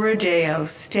with El Rodeo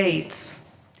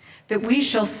states that we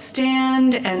shall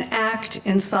stand and act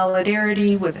in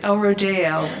solidarity with El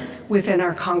Rodeo within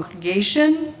our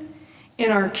congregation,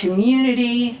 in our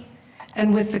community,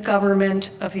 and with the government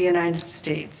of the United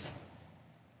States.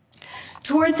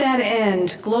 Toward that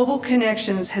end, Global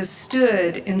Connections has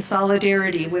stood in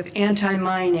solidarity with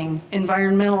anti-mining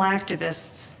environmental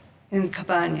activists in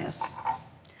Cabañas.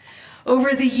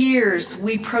 Over the years,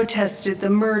 we protested the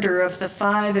murder of the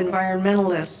 5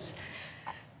 environmentalists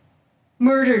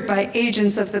murdered by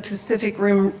agents of the Pacific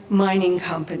Rim Mining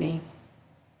Company,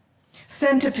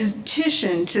 sent a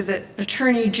petition to the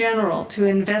Attorney General to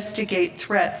investigate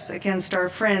threats against our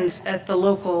friends at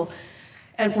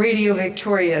Radio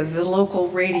Victoria, the local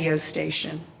radio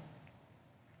station,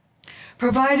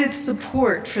 provided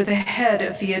support for the head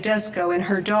of the EDESCO and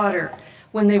her daughter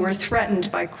when they were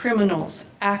threatened by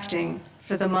criminals acting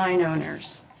for the mine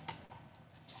owners.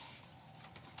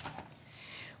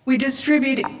 We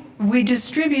distributed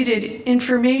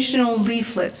informational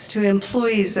leaflets to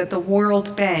employees at the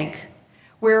World Bank,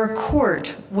 where a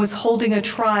court was holding a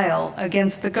trial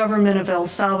against the government of El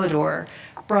Salvador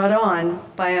brought on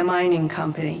by a mining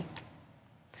company.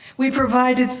 We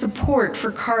provided support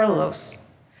for Carlos,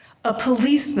 a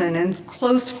policeman and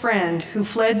close friend who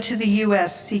fled to the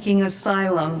US seeking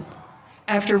asylum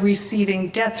after receiving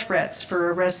death threats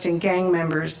for arresting gang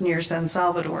members near San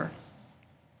Salvador.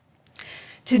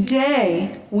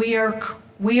 Today, we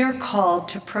are called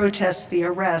to protest the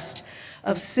arrest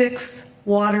of 6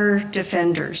 water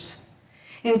defenders,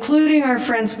 including our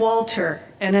friends Walter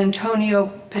and Antonio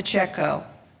Pacheco.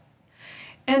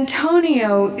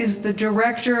 Antonio is the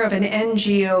director of an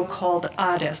NGO called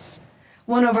ADIS,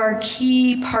 one of our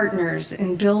key partners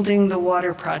in building the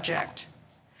water project.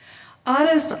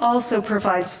 ADIS also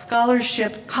provides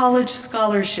college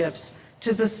scholarships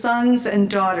to the sons and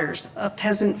daughters of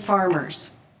peasant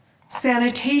farmers,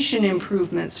 sanitation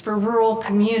improvements for rural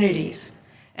communities,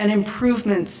 and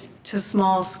improvements to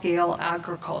small-scale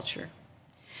agriculture.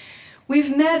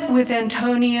 We've met with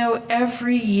Antonio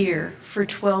every year for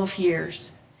 12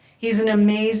 years. He's an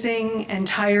amazing and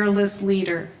tireless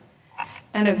leader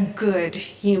and a good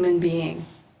human being.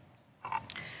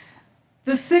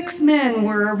 The 6 men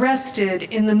were arrested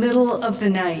in the middle of the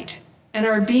night and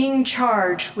are being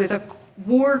charged with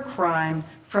war crime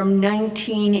from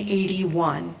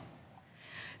 1981.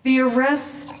 The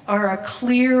arrests are a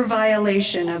clear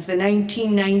violation of the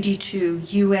 1992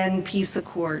 UN Peace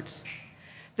Accords.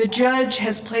 The judge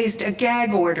has placed a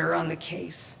gag order on the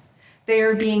case. They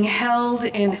are being held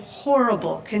in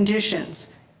horrible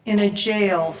conditions in a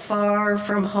jail far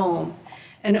from home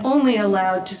and only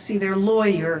allowed to see their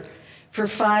lawyer for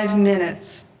 5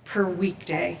 minutes per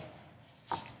weekday.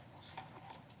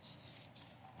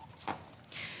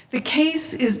 The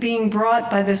case is being brought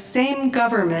by the same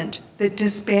government that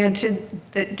disbanded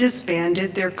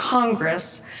their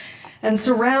Congress and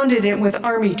surrounded it with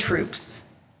army troops,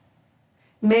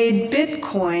 made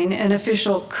Bitcoin an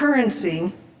official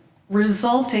currency,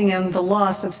 resulting in the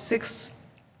loss of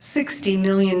 $60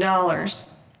 million.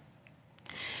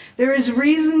 There is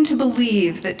reason to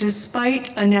believe that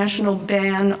despite a national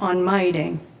ban on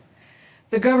mining,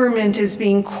 the government is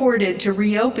being courted to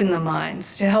reopen the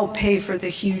mines to help pay for the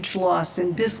huge loss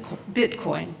in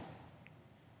Bitcoin.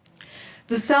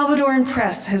 The Salvadoran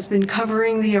press has been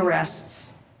covering the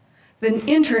arrests. The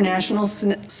international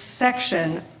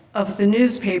section of the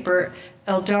newspaper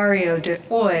El Diario de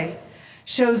Hoy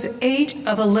shows 8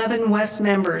 of 11 West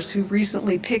members who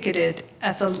recently picketed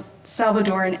at the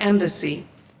Salvadoran embassy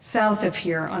south of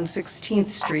here on 16th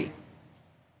Street.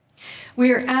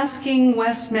 We are asking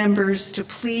West members to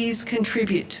please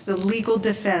contribute to the legal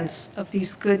defense of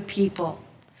these good people.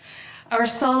 Our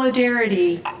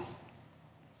solidarity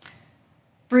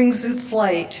brings its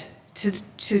light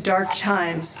to dark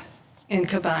times in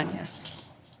Cabañas.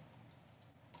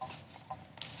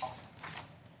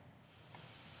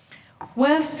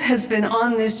 Wes has been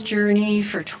on this journey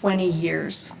for 20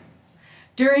 years.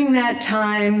 During that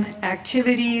time,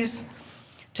 activities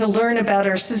to learn about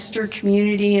our sister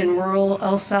community in rural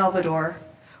El Salvador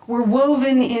were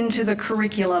woven into the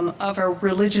curriculum of our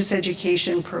religious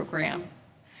education program,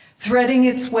 threading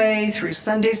its way through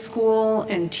Sunday school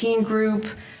and teen group,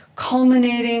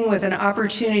 culminating with an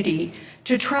opportunity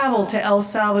to travel to El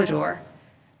Salvador,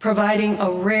 providing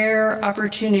a rare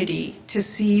opportunity to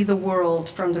see the world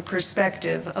from the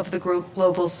perspective of the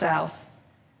global South.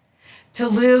 To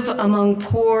live among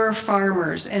poor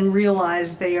farmers and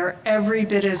realize they are every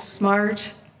bit as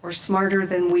smart or smarter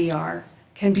than we are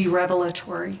can be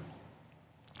revelatory.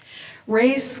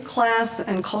 Race, class,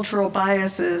 and cultural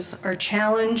biases are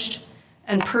challenged,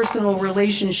 and personal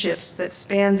relationships that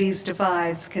span these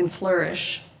divides can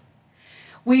flourish.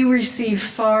 We receive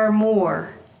far more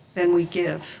than we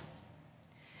give.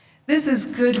 This is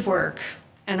good work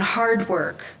and hard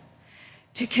work.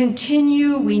 To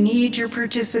continue, we need your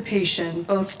participation,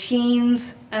 both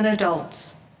teens and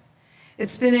adults.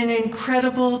 It's been an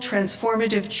incredible,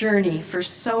 transformative journey for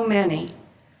so many.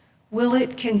 Will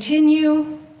it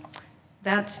continue?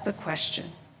 That's the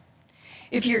question.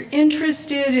 If you're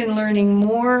interested in learning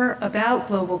more about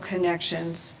Global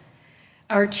Connections,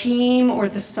 our team, or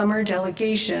the summer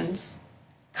delegations,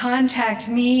 contact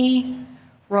me,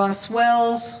 Ross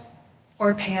Wells,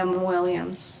 or Pam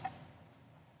Williams.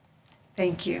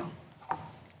 Thank you.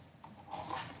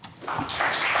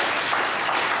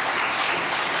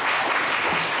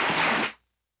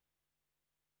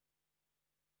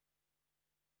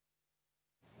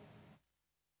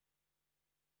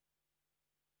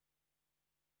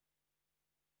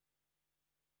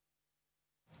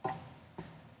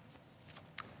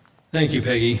 Thank you,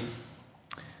 Peggy.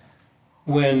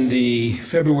 When the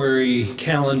February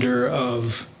calendar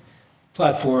of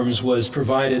platforms was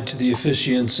provided to the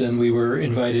officiants and we were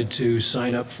invited to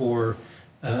sign up for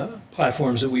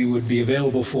platforms that we would be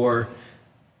available for,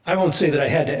 I won't say that I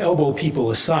had to elbow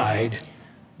people aside,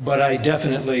 but I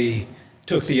definitely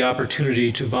took the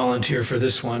opportunity to volunteer for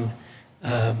this one.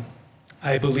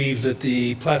 I believe that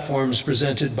the platforms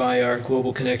presented by our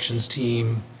Global Connections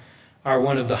team are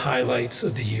one of the highlights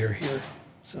of the year here.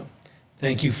 So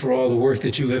thank you for all the work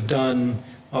that you have done,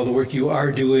 all the work you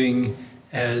are doing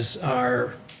as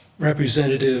our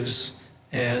representatives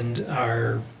and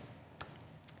our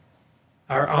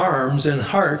arms and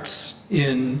hearts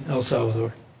in El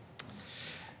Salvador.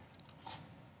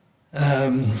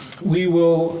 We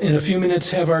will, in a few minutes,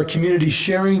 have our community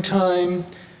sharing time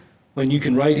when you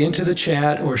can write into the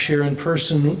chat or share in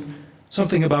person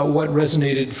something about what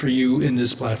resonated for you in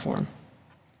this platform.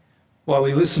 While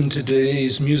we listen to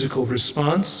today's musical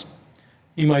response,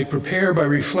 you might prepare by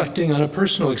reflecting on a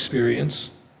personal experience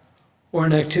or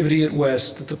an activity at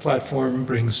West that the platform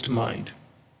brings to mind.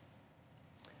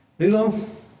 Lilo?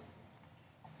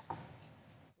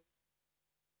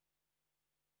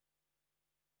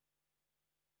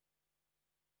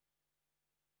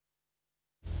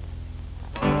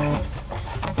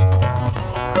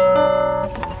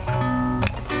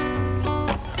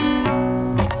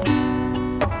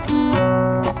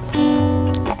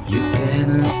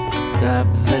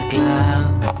 the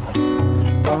cloud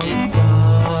from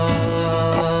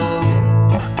falling,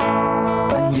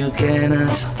 and you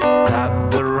cannot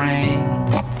stop the rain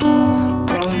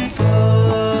from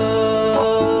falling,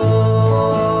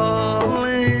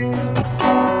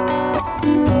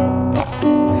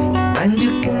 and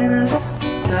you cannot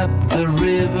stop the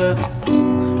river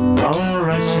from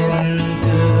rushing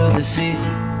to the sea,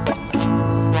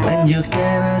 and you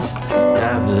cannot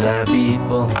stop the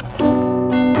people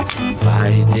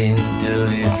fighting to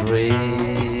be free.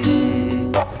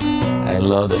 I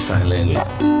love the sign language.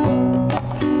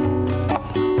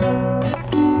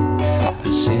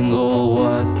 A single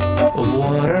watt of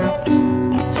water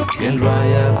can dry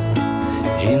up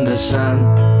in the sun.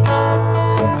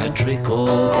 A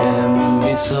trickle can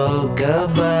be soaked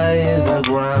up by the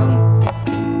ground.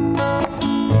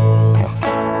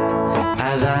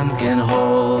 Adam can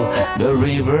hold the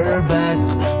river back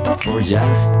for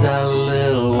just a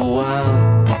little while,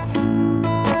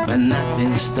 but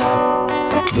nothing stopped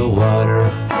the water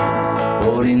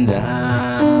pouring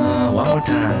down. One more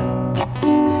time.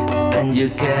 And you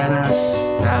cannot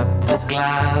stop the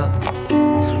cloud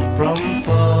from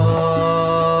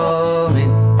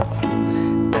falling,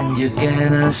 and you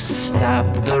cannot stop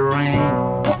the rain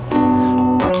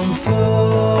from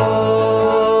falling,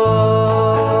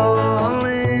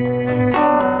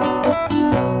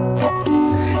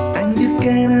 and you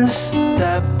cannot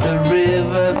stop the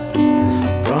river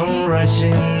from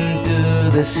rushing to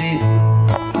the sea,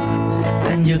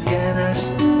 and you cannot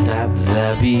stop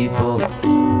the people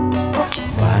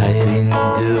fighting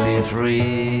to be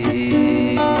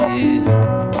free.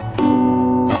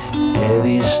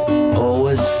 Eddie's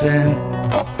always send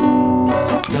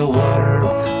the water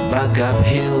back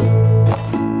uphill,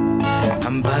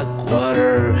 and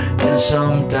backwater can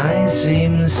sometimes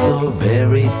seem so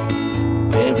very,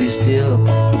 very still.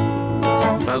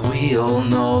 But we all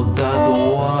know that the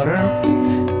water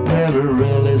never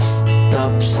really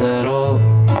stops at all.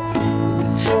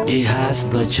 It has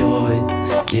no choice,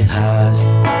 it has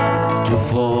to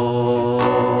fall.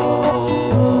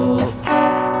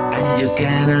 And you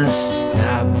cannot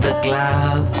stop the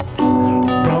cloud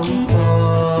from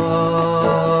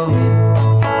falling,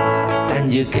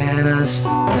 and you cannot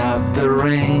stop the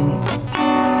rain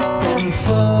from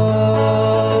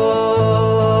falling,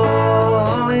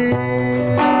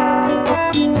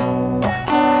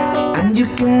 and you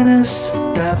cannot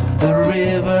stop the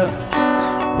river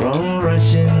from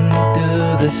rushing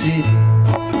to the sea,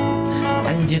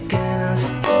 and you cannot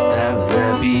stop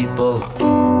the people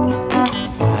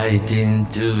fighting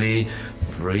to be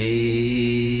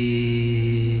free.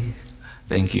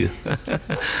 Thank you.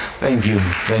 Thank you.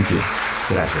 Thank you.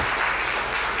 Gracias.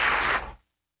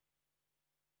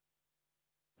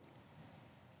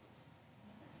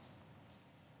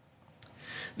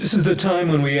 This is the time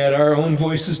when we add our own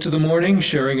voices to the morning,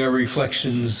 sharing our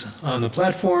reflections on the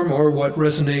platform or what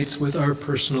resonates with our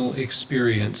personal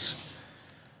experience.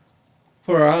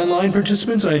 For our online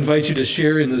participants, I invite you to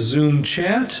share in the Zoom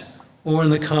chat or in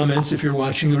the comments if you're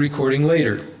watching the recording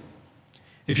later.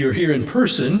 If you're here in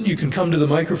person, you can come to the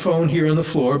microphone here on the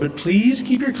floor, but please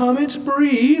keep your comments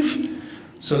brief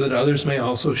so that others may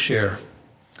also share.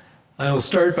 I will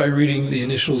start by reading the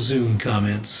initial Zoom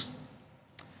comments.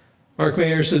 Mark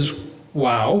Mayer says,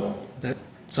 wow, that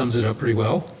sums it up pretty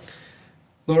well.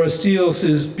 Laura Steele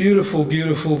says, beautiful,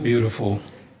 beautiful, beautiful.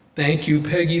 Thank you,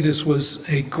 Peggy. This was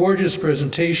a gorgeous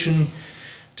presentation.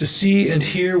 To see and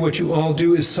hear what you all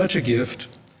do is such a gift.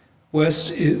 Wes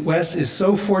is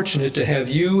so fortunate to have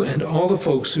you and all the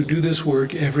folks who do this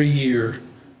work every year.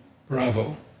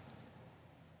 Bravo.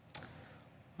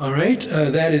 All right,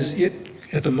 that is it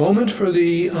at the moment for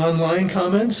the online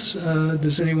comments.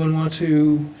 Does anyone want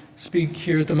to speak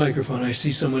here at the microphone? I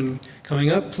see someone coming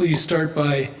up. Please start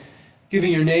by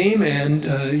giving your name, and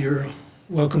you're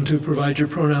welcome to provide your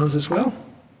pronouns as well.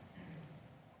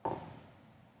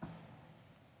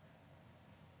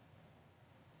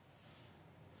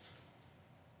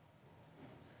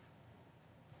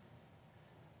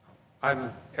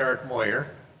 I'm Eric Moyer,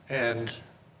 and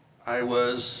I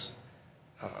was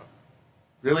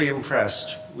really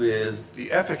impressed with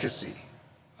the efficacy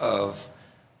of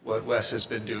what Wes has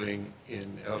been doing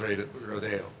in El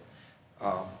Rodeo.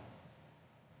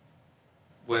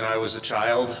 When I was a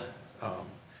child,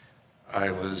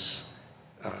 I was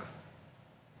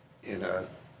in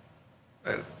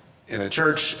a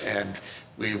church, and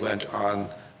we went on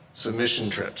some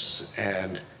mission trips,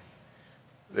 and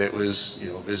it was,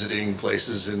 you know, visiting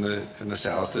places in the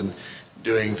South and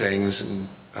doing things and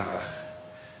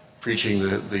preaching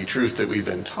the truth that we've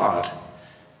been taught.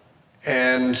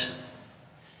 And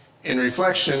in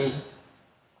reflection,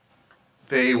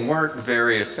 they weren't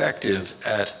very effective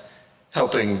at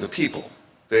helping the people.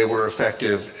 They were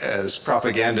effective as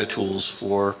propaganda tools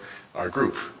for our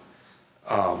group.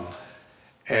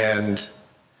 And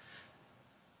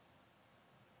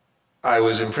I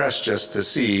was impressed just to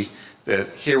see that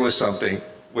here was something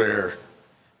where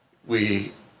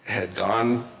we had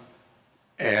gone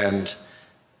and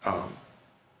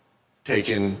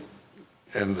taken,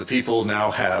 and the people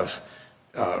now have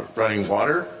running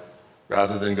water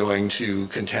rather than going to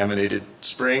contaminated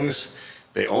springs.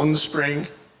 They own the spring,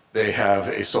 they have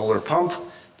a solar pump,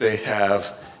 they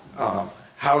have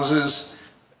houses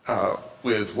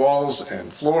with walls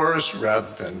and floors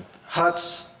rather than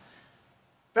huts.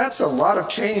 That's a lot of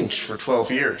change for 12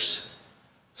 years.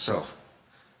 So,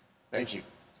 thank you.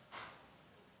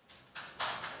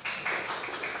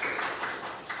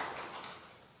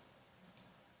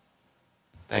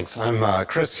 Thanks. I'm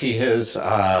Chris, he, his.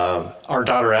 Our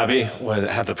daughter Abby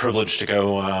had the privilege to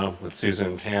go with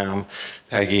Susan, Pam,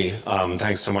 Peggy.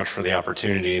 Thanks so much for the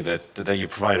opportunity that you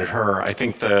provided her. I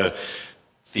think the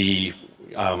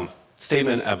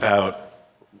statement about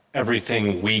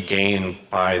everything we gain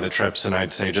by the trips, and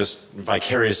I'd say just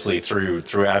vicariously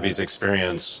through Abby's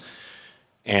experience,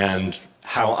 and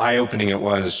how eye-opening it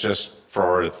was just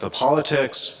for the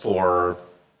politics, for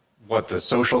what the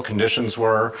social conditions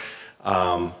were,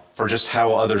 for just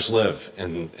how others live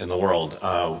in the world,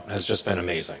 has just been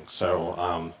amazing.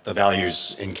 So the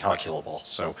value's incalculable.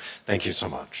 So thank you so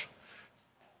much.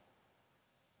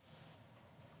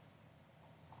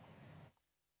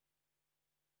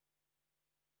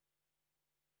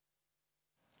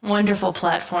 Wonderful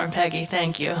platform, Peggy.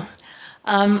 Thank you.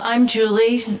 I'm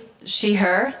Julie, she,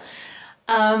 her.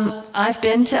 I've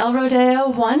been to El Rodeo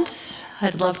once.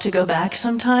 I'd love to go back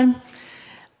sometime.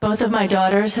 Both of my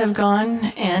daughters have gone,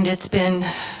 and it's been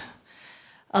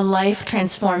a life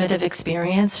transformative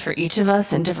experience for each of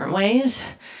us in different ways.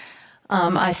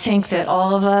 I think that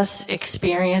all of us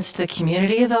experienced the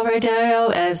community of El Rodeo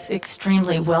as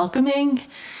extremely welcoming.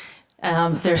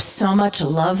 There's so much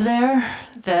love there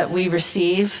that we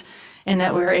receive and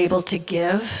that we're able to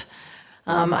give.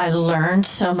 I learned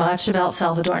so much about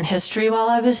Salvadoran history while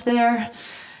I was there.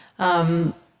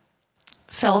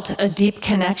 Felt a deep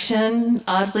connection,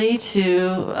 oddly,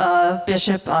 to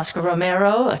Bishop Oscar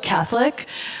Romero, a Catholic,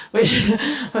 which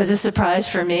was a surprise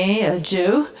for me, a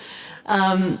Jew.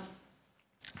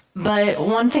 But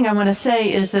one thing I want to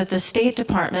say is that the State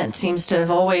Department seems to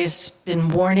have always been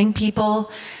warning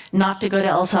people not to go to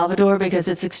El Salvador because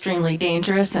it's extremely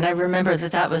dangerous. And I remember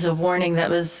that was a warning that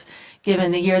was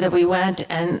given the year that we went.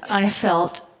 And I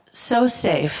felt so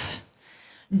safe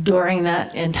during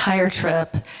that entire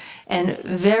trip and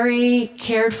very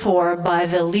cared for by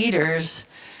the leaders,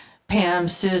 Pam,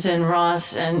 Susan,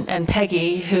 Ross, and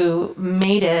Peggy, who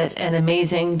made it an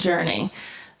amazing journey.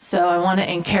 So I want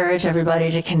to encourage everybody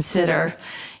to consider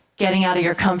getting out of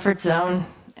your comfort zone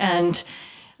and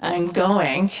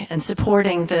going and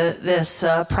supporting this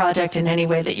project in any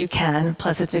way that you can.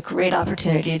 Plus, it's a great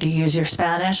opportunity to use your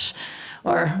Spanish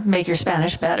or make your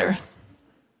Spanish better.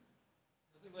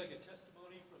 Nothing like a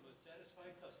testimony from a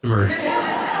satisfied customer.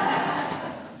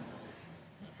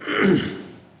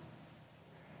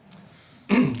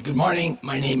 Good morning.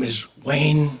 My name is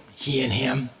Wayne, he and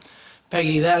him.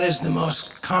 Peggy, that is the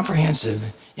most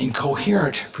comprehensive and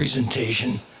coherent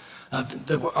presentation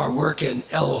of our work in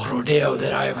El Rodeo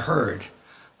that I have heard.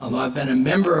 Although I've been a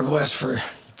member of WES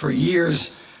for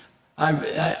years,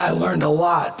 I learned a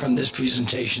lot from this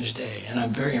presentation today, and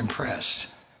I'm very impressed.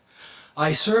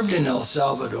 I served in El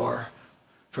Salvador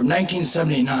from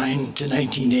 1979 to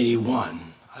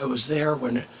 1981. I was there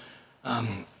when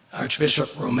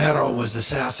Archbishop Romero was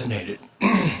assassinated.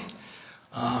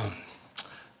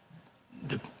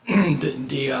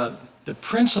 The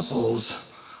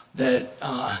principles that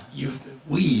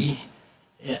we,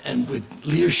 and with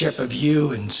leadership of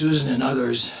you and Susan and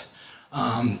others,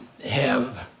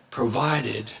 have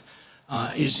provided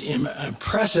is an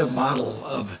impressive model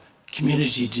of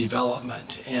community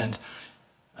development. And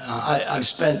I've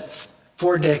spent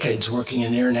 4 decades working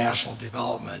in international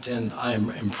development, and I'm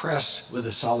impressed with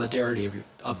the solidarity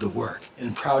of the work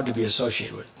and proud to be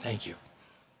associated with it. Thank you.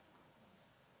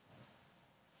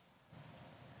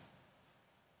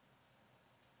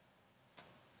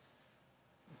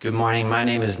 Good morning. My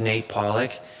name is Nate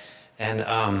Pollock, and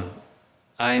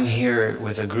I'm here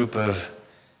with a group of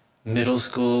middle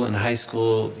school and high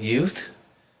school youth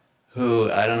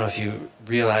who, I don't know if you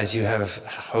realize, you have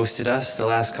hosted us the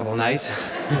last couple nights.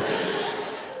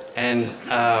 And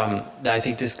I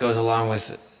think this goes along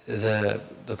with the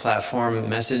platform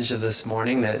message of this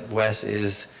morning, that Wes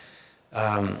is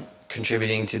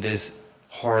contributing to this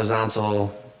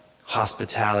horizontal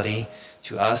hospitality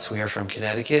to us. We are from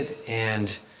Connecticut,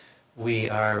 and we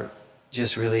are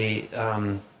just really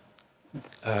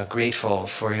grateful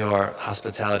for your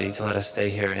hospitality to let us stay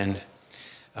here, and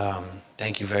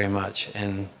thank you very much.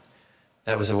 And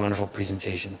that was a wonderful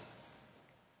presentation.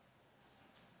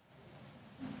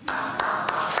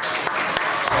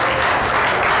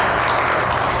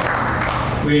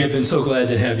 We have been so glad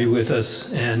to have you with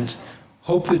us and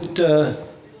hope that,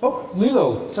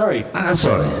 Lilo, sorry. I'm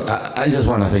sorry. I just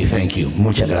want to say thank you.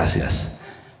 Muchas gracias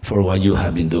for what you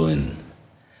have been doing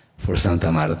for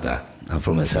Santa Marta and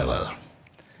from El Salvador.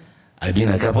 I've been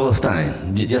a couple of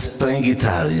times just playing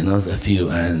guitar, a few,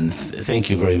 and thank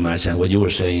you very much. And what you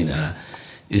were saying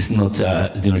is not,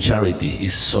 charity,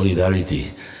 it's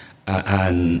solidarity.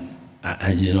 And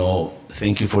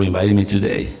thank you for inviting me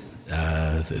today.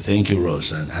 Thank you,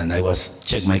 Rose. And I was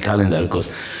check my calendar because,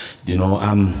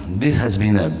 this has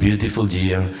been a beautiful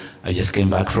year. I just came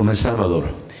back from El Salvador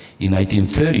in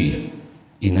 1930.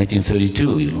 In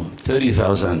 1932,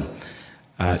 30,000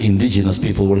 indigenous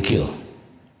people were killed.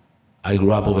 I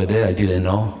grew up over there. I didn't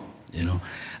know, and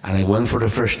I went for the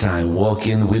first time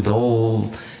walking with all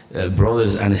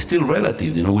brothers and still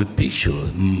relatives, with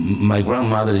pictures. My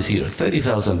grandmother is here.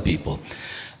 30,000 people.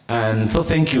 And so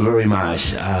thank you very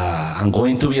much. I'm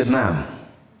going to Vietnam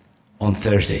on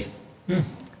Thursday.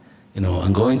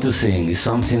 I'm going to sing. It's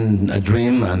something, a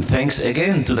dream, and thanks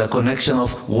again to the connection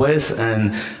of Wes.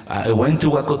 And I went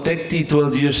to Wacotecti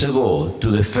 12 years ago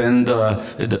to defend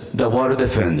the water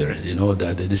defender.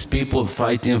 These people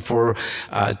fighting for,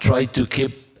 try to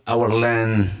keep our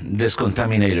land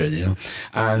discontaminated.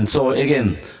 And so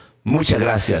again, muchas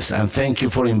gracias, and thank you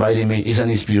for inviting me. It's an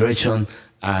inspiration.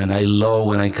 And I love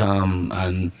when I come,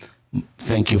 and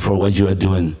thank you for what you are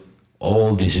doing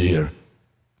all this year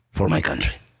for my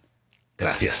country.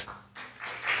 Gracias.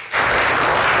 I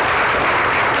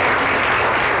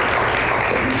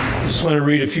just want to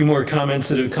read a few more comments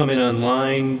that have come in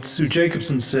online. Sue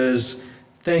Jacobson says,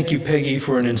 thank you, Peggy,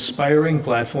 for an inspiring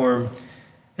platform,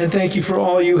 and thank you for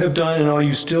all you have done and all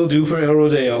you still do for El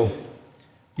Rodeo.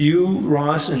 You,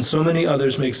 Ross, and so many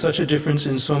others make such a difference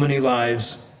in so many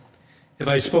lives. If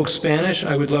I spoke Spanish,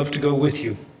 I would love to go with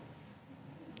you.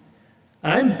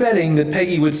 I'm betting that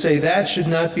Peggy would say that should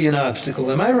not be an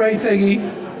obstacle. Am I right, Peggy?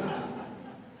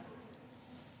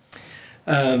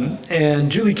 And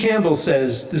Julie Campbell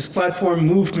says, this platform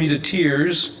moved me to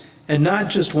tears, and not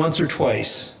just once or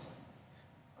twice.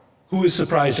 Who is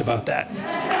surprised about that?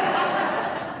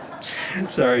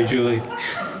 Sorry, Julie.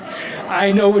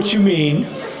 I know what you mean.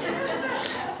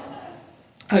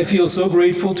 I feel so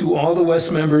grateful to all the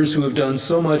West members who have done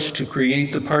so much to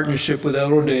create the partnership with El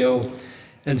Rodeo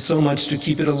and so much to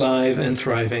keep it alive and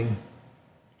thriving.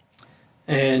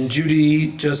 And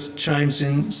Judy just chimes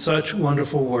in, such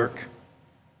wonderful work.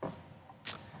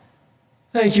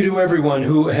 Thank you to everyone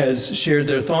who has shared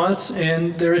their thoughts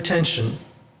and their attention.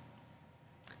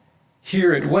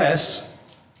 Here at WES,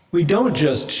 we don't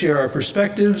just share our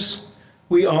perspectives,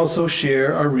 we also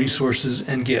share our resources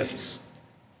and gifts.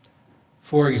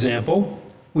 For example,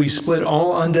 we split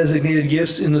all undesignated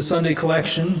gifts in the Sunday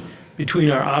collection between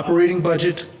our operating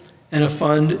budget and a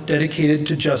fund dedicated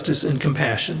to justice and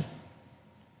compassion.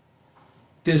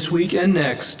 This week and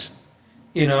next,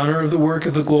 in honor of the work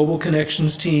of the Global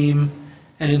Connections team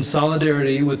and in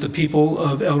solidarity with the people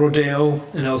of El Rodeo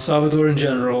and El Salvador in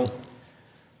general,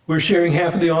 we're sharing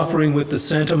half of the offering with the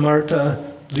Santa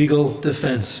Marta Legal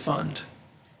Defense Fund.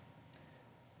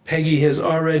 Peggy has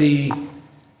already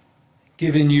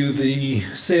given you the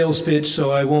sales pitch,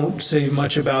 so I won't say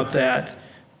much about that.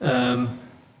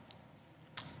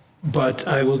 But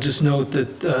I will just note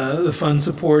that the fund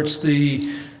supports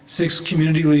the 6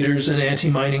 community leaders and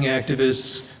anti-mining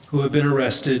activists who have been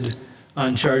arrested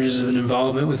on charges of an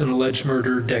involvement with an alleged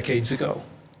murder decades ago.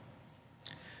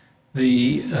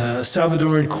 The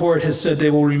Salvadoran court has said they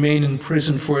will remain in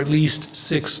prison for at least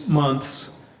 6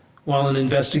 months while an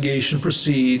investigation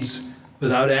proceeds,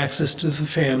 without access to the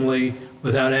family,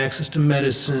 without access to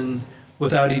medicine,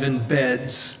 without even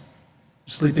beds,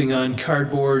 sleeping on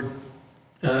cardboard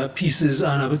pieces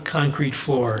on a concrete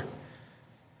floor.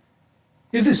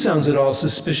 If this sounds at all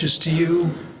suspicious to you,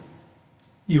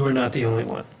 you are not the only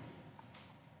one.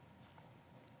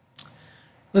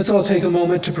 Let's all take a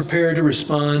moment to prepare to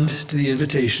respond to the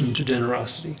invitation to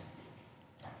generosity.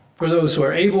 For those who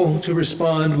are able to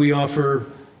respond, we offer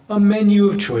a menu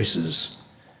of choices.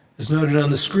 As noted on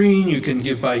the screen, you can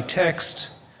give by text.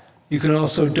 You can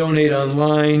also donate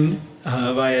online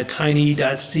via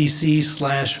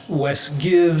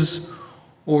tiny.cc/wesgives,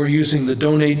 or using the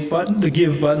donate button, the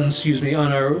give button,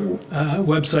 on our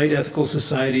website,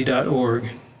 ethicalsociety.org.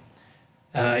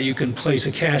 You can place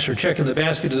a cash or check in the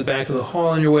basket to the back of the hall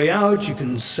on your way out. You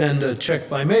can send a check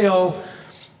by mail.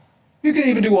 You can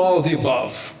even do all of the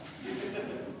above.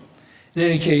 In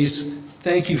any case,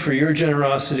 thank you for your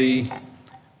generosity.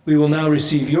 We will now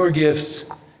receive your gifts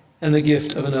and the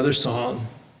gift of another song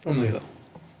from Lilo.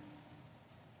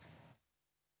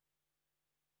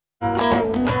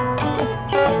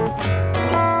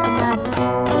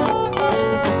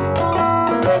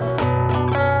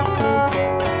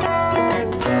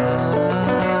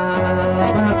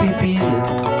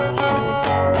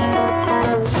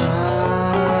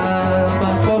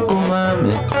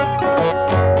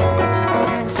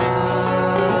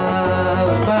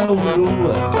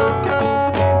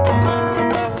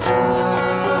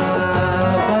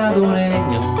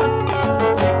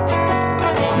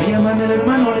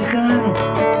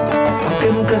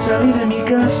 Salí de mi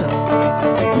casa,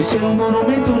 me hicieron un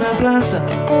monumento, una plaza.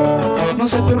 No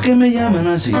sé por qué me llaman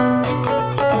así,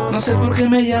 no sé por qué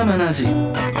me llaman así.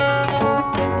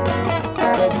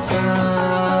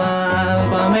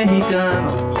 Salva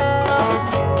mexicano,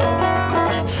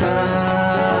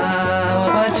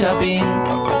 salva chapín,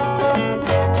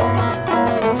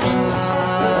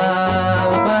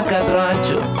 salva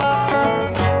catracho,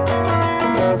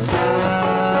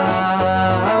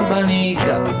 salva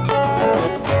nica.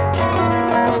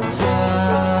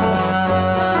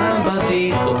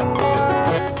 Salvatico,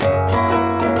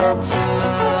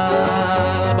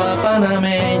 salva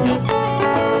panameño.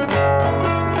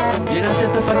 Llegaste a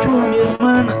Tapachula, mi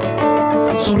hermana,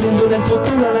 sonriéndole el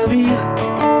futuro a la vida,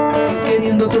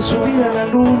 queriéndote subir a la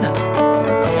luna,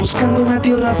 buscando una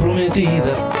tierra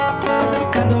prometida,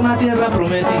 buscando una tierra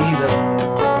prometida.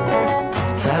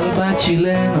 Salva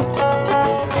chileno,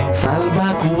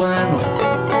 salva cubano,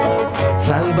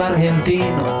 salva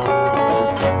argentino,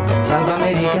 salva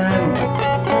americano,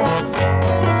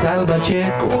 salva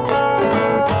checo,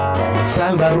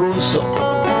 salva ruso,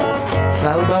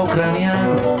 salva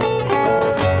ucraniano,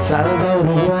 salva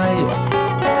uruguayo,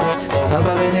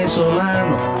 salva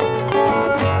venezolano,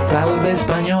 salva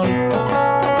español,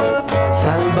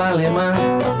 salva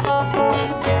alemán,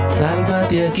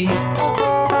 sálvate aquí,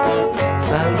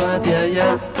 sálvate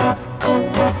allá.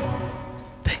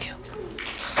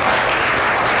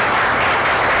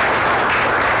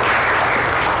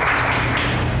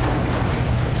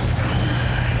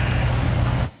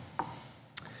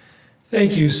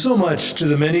 Thank you so much to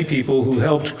the many people who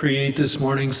helped create this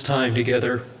morning's time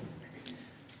together.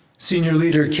 Senior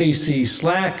leader Casey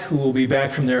Slack, who will be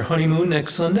back from their honeymoon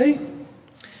next Sunday,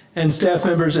 and staff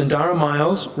members Indara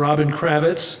Miles, Robin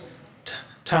Kravitz,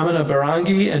 Tamana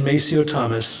Barangi, and Maceo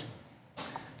Thomas.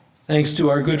 Thanks to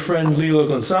our good friend Lilo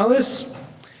Gonzalez,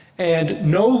 and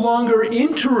no longer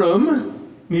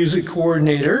interim music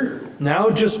coordinator,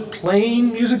 now just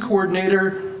plain music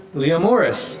coordinator, Leah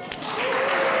Morris.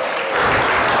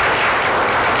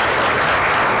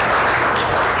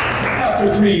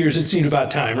 After 3 years, it seemed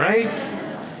about time, right?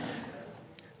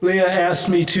 Leah asked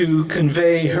me to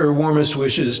convey her warmest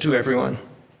wishes to everyone.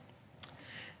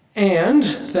 And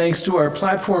thanks to our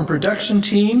platform production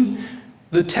team,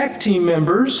 the tech team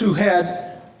members who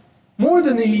had more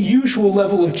than the usual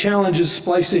level of challenges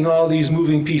splicing all these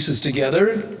moving pieces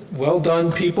together. Well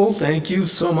done, people. Thank you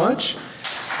so much.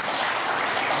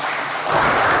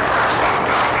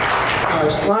 Our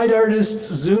slide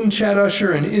artists, Zoom chat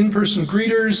usher, and in-person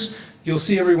greeters. You'll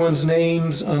see everyone's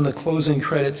names on the closing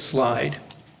credits slide.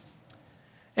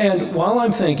 And while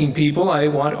I'm thanking people, I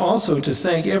want also to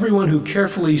thank everyone who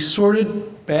carefully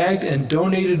sorted, bagged, and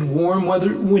donated warm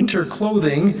winter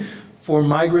clothing for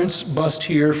migrants bussed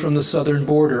here from the southern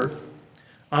border.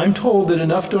 I'm told that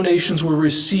enough donations were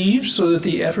received so that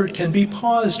the effort can be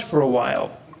paused for a while.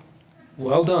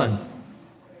 Well done.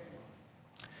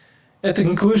 At the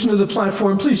conclusion of the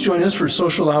platform, please join us for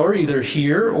social hour, either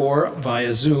here or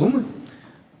via Zoom.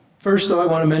 First, though, I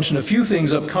want to mention a few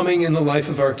things upcoming in the life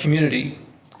of our community.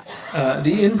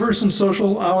 The in-person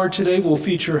social hour today will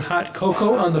feature hot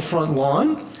cocoa on the front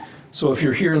lawn. So if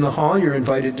you're here in the hall, you're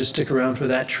invited to stick around for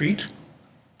that treat.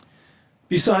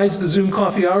 Besides the Zoom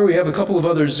coffee hour, we have a couple of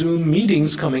other Zoom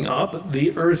meetings coming up.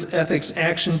 The Earth Ethics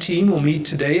Action Team will meet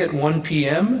today at 1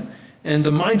 p.m., and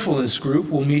the Mindfulness Group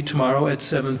will meet tomorrow at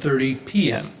 7:30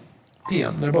 p.m.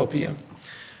 They're both p.m.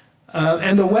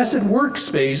 And the Wes at Work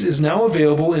space is now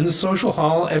available in the social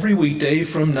hall every weekday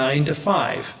from 9 to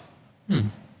 5.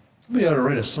 Somebody ought to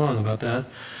write a song about that.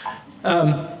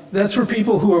 That's for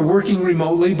people who are working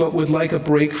remotely but would like a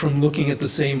break from looking at the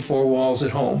same four walls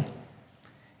at home.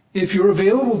 If you're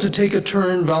available to take a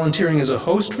turn volunteering as a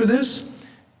host for this,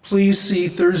 Please see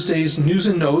Thursday's news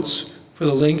and notes for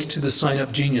the link to the Sign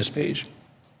Up Genius page.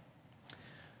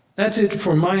 That's it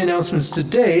for my announcements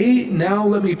today. Now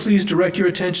let me please direct your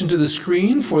attention to the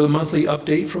screen for the monthly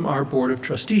update from our Board of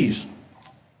Trustees.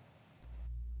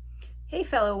 Hey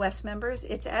fellow West members,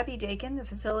 it's Abby Dakin, the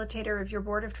facilitator of your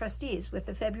Board of Trustees, with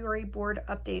the February board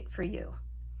update for you.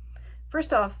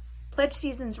 First off, pledge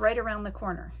season's right around the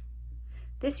corner.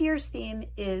 This year's theme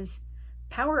is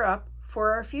Power Up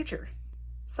for Our Future.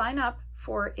 Sign up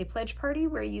for a pledge party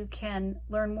where you can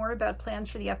learn more about plans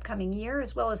for the upcoming year,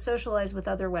 as well as socialize with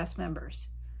other West members.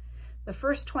 The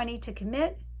first 20 to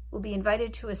commit will be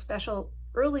invited to a special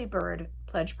early bird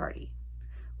pledge party.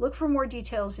 Look for more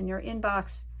details in your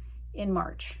inbox in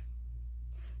March.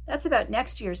 That's about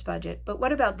next year's budget, but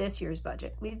what about this year's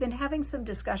budget? We've been having some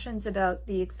discussions about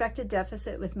the expected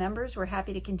deficit with members. We're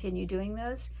happy to continue doing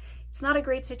those. It's not a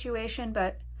great situation,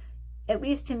 but at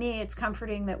least to me, it's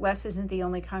comforting that Wes isn't the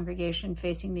only congregation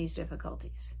facing these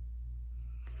difficulties.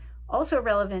 Also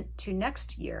relevant to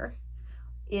next year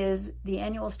is the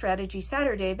annual strategy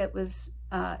Saturday that was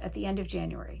at the end of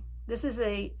January. This is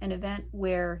an event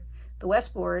where the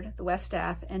West Board, the West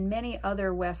staff, and many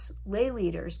other West lay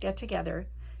leaders get together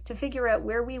to figure out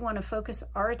where we want to focus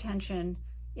our attention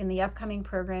in the upcoming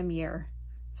program year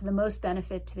for the most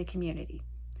benefit to the community.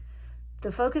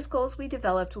 The focus goals we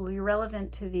developed will be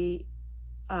relevant to the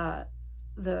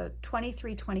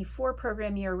 23-24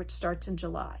 program year, which starts in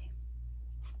July.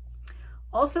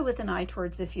 Also with an eye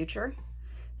towards the future,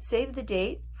 save the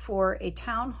date for a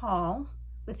town hall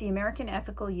with the American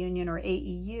Ethical Union, or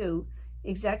AEU,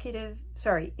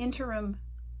 interim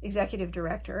executive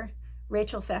director,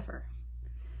 Rachel Pfeffer.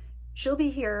 She'll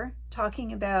be here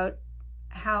talking about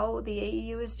how the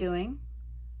AEU is doing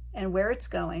and where it's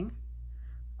going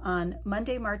on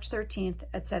Monday, March 13th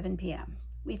at 7 p.m.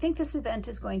 We think this event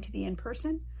is going to be in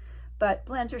person, but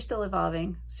plans are still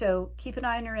evolving, so keep an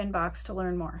eye on your inbox to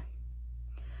learn more.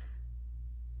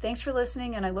 Thanks for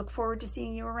listening, and I look forward to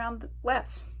seeing you around the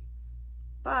West.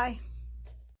 Bye.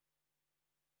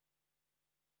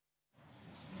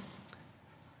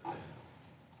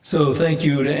 So thank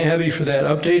you to Abby for that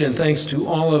update, and thanks to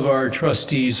all of our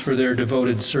trustees for their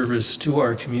devoted service to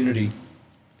our community.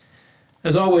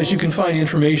 As always, you can find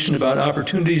information about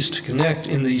opportunities to connect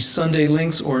in the Sunday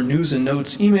links or news and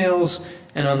notes emails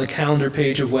and on the calendar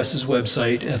page of Wes's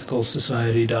website,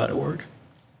 ethicalsociety.org.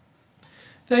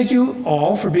 Thank you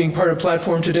all for being part of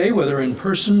Platform today, whether in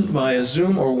person, via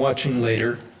Zoom, or watching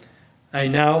later. I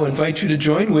now invite you to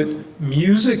join with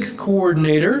music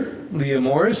coordinator Leah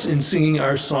Morris in singing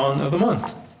our Song of the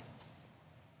Month.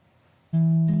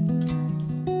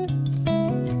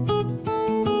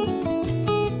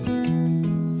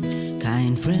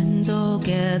 Kind friends all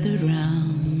gathered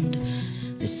round,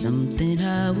 there's something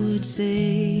I would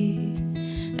say,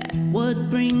 that what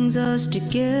brings us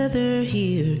together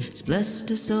here has blessed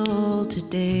us all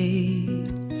today.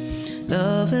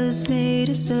 Love has made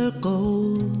a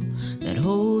circle that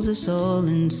holds us all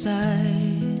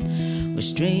inside, where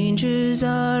strangers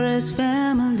are as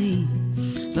family,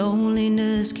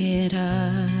 loneliness can't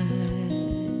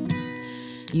hide.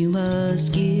 You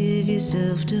must give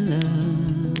yourself to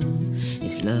love,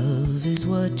 if love is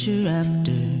what you're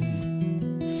after.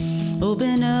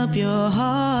 Open up your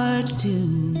hearts to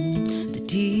the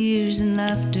tears and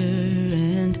laughter,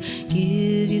 and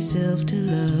give yourself to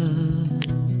love.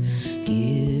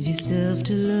 Give yourself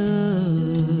to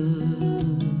love.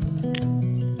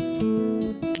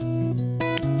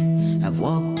 I've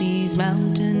walked these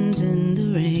mountains in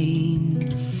the rain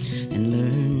and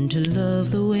learned to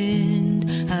love the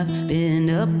wind. I've been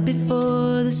up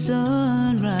before the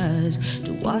sunrise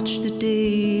to watch the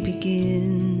day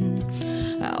begin.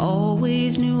 I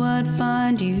always knew I'd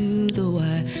find you, though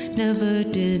I never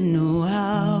did know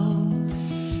how.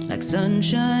 Like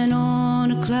sunshine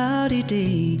on a cloudy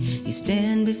day, you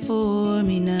stand before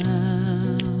me now.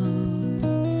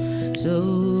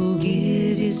 So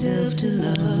give yourself to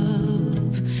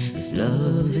love, if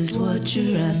love is what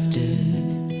you're after.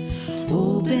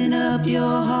 Open up your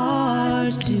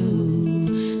hearts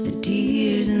to the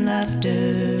tears and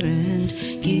laughter, and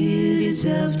give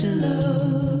yourself to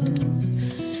love.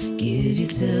 Give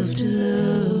yourself to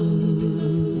love.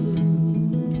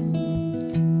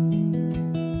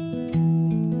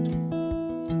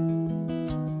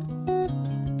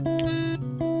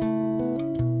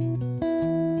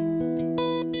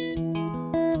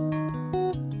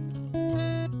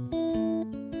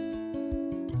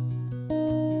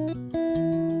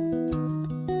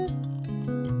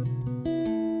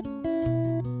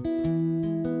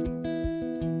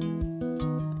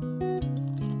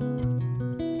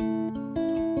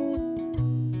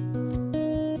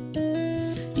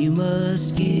 You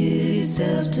must give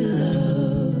yourself to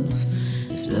love,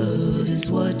 if love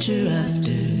is what you're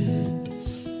after.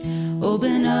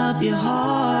 Open up your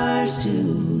hearts to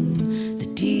the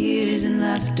tears and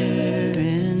laughter,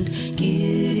 and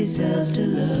give yourself to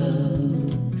love.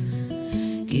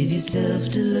 Give yourself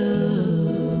to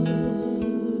love.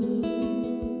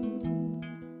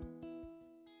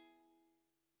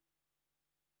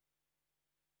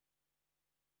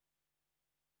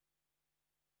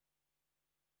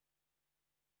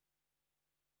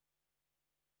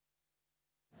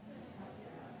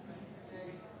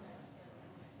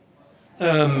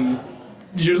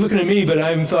 You're looking at me, but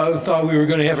I thought we were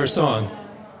going to have our song.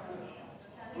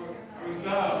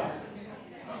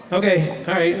 Okay,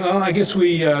 all right. Well, I guess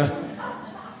we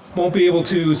won't be able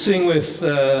to sing with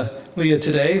Leah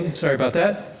today. Sorry about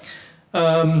that.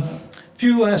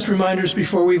 Few last reminders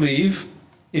before we leave.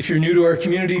 If you're new to our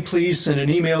community, please send an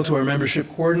email to our membership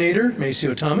coordinator,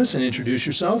 Maceo Thomas, and introduce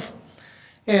yourself.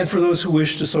 And for those who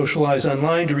wish to socialize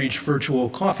online to reach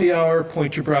virtual coffee hour,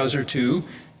 point your browser to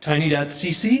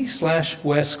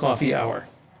tiny.cc/westcoffeehour.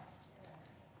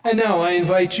 And now I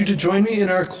invite you to join me in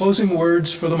our closing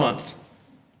words for the month.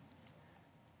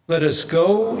 Let us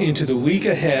go into the week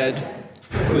ahead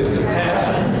with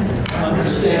compassion,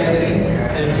 understanding,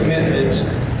 and commitment,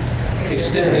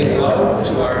 extending love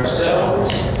to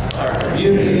ourselves, our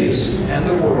communities, and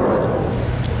the world,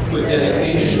 with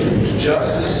dedication to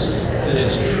justice that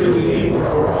is truly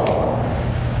for all.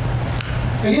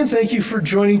 Again, thank you for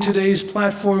joining today's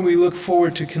platform. We look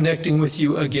forward to connecting with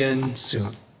you again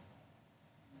soon.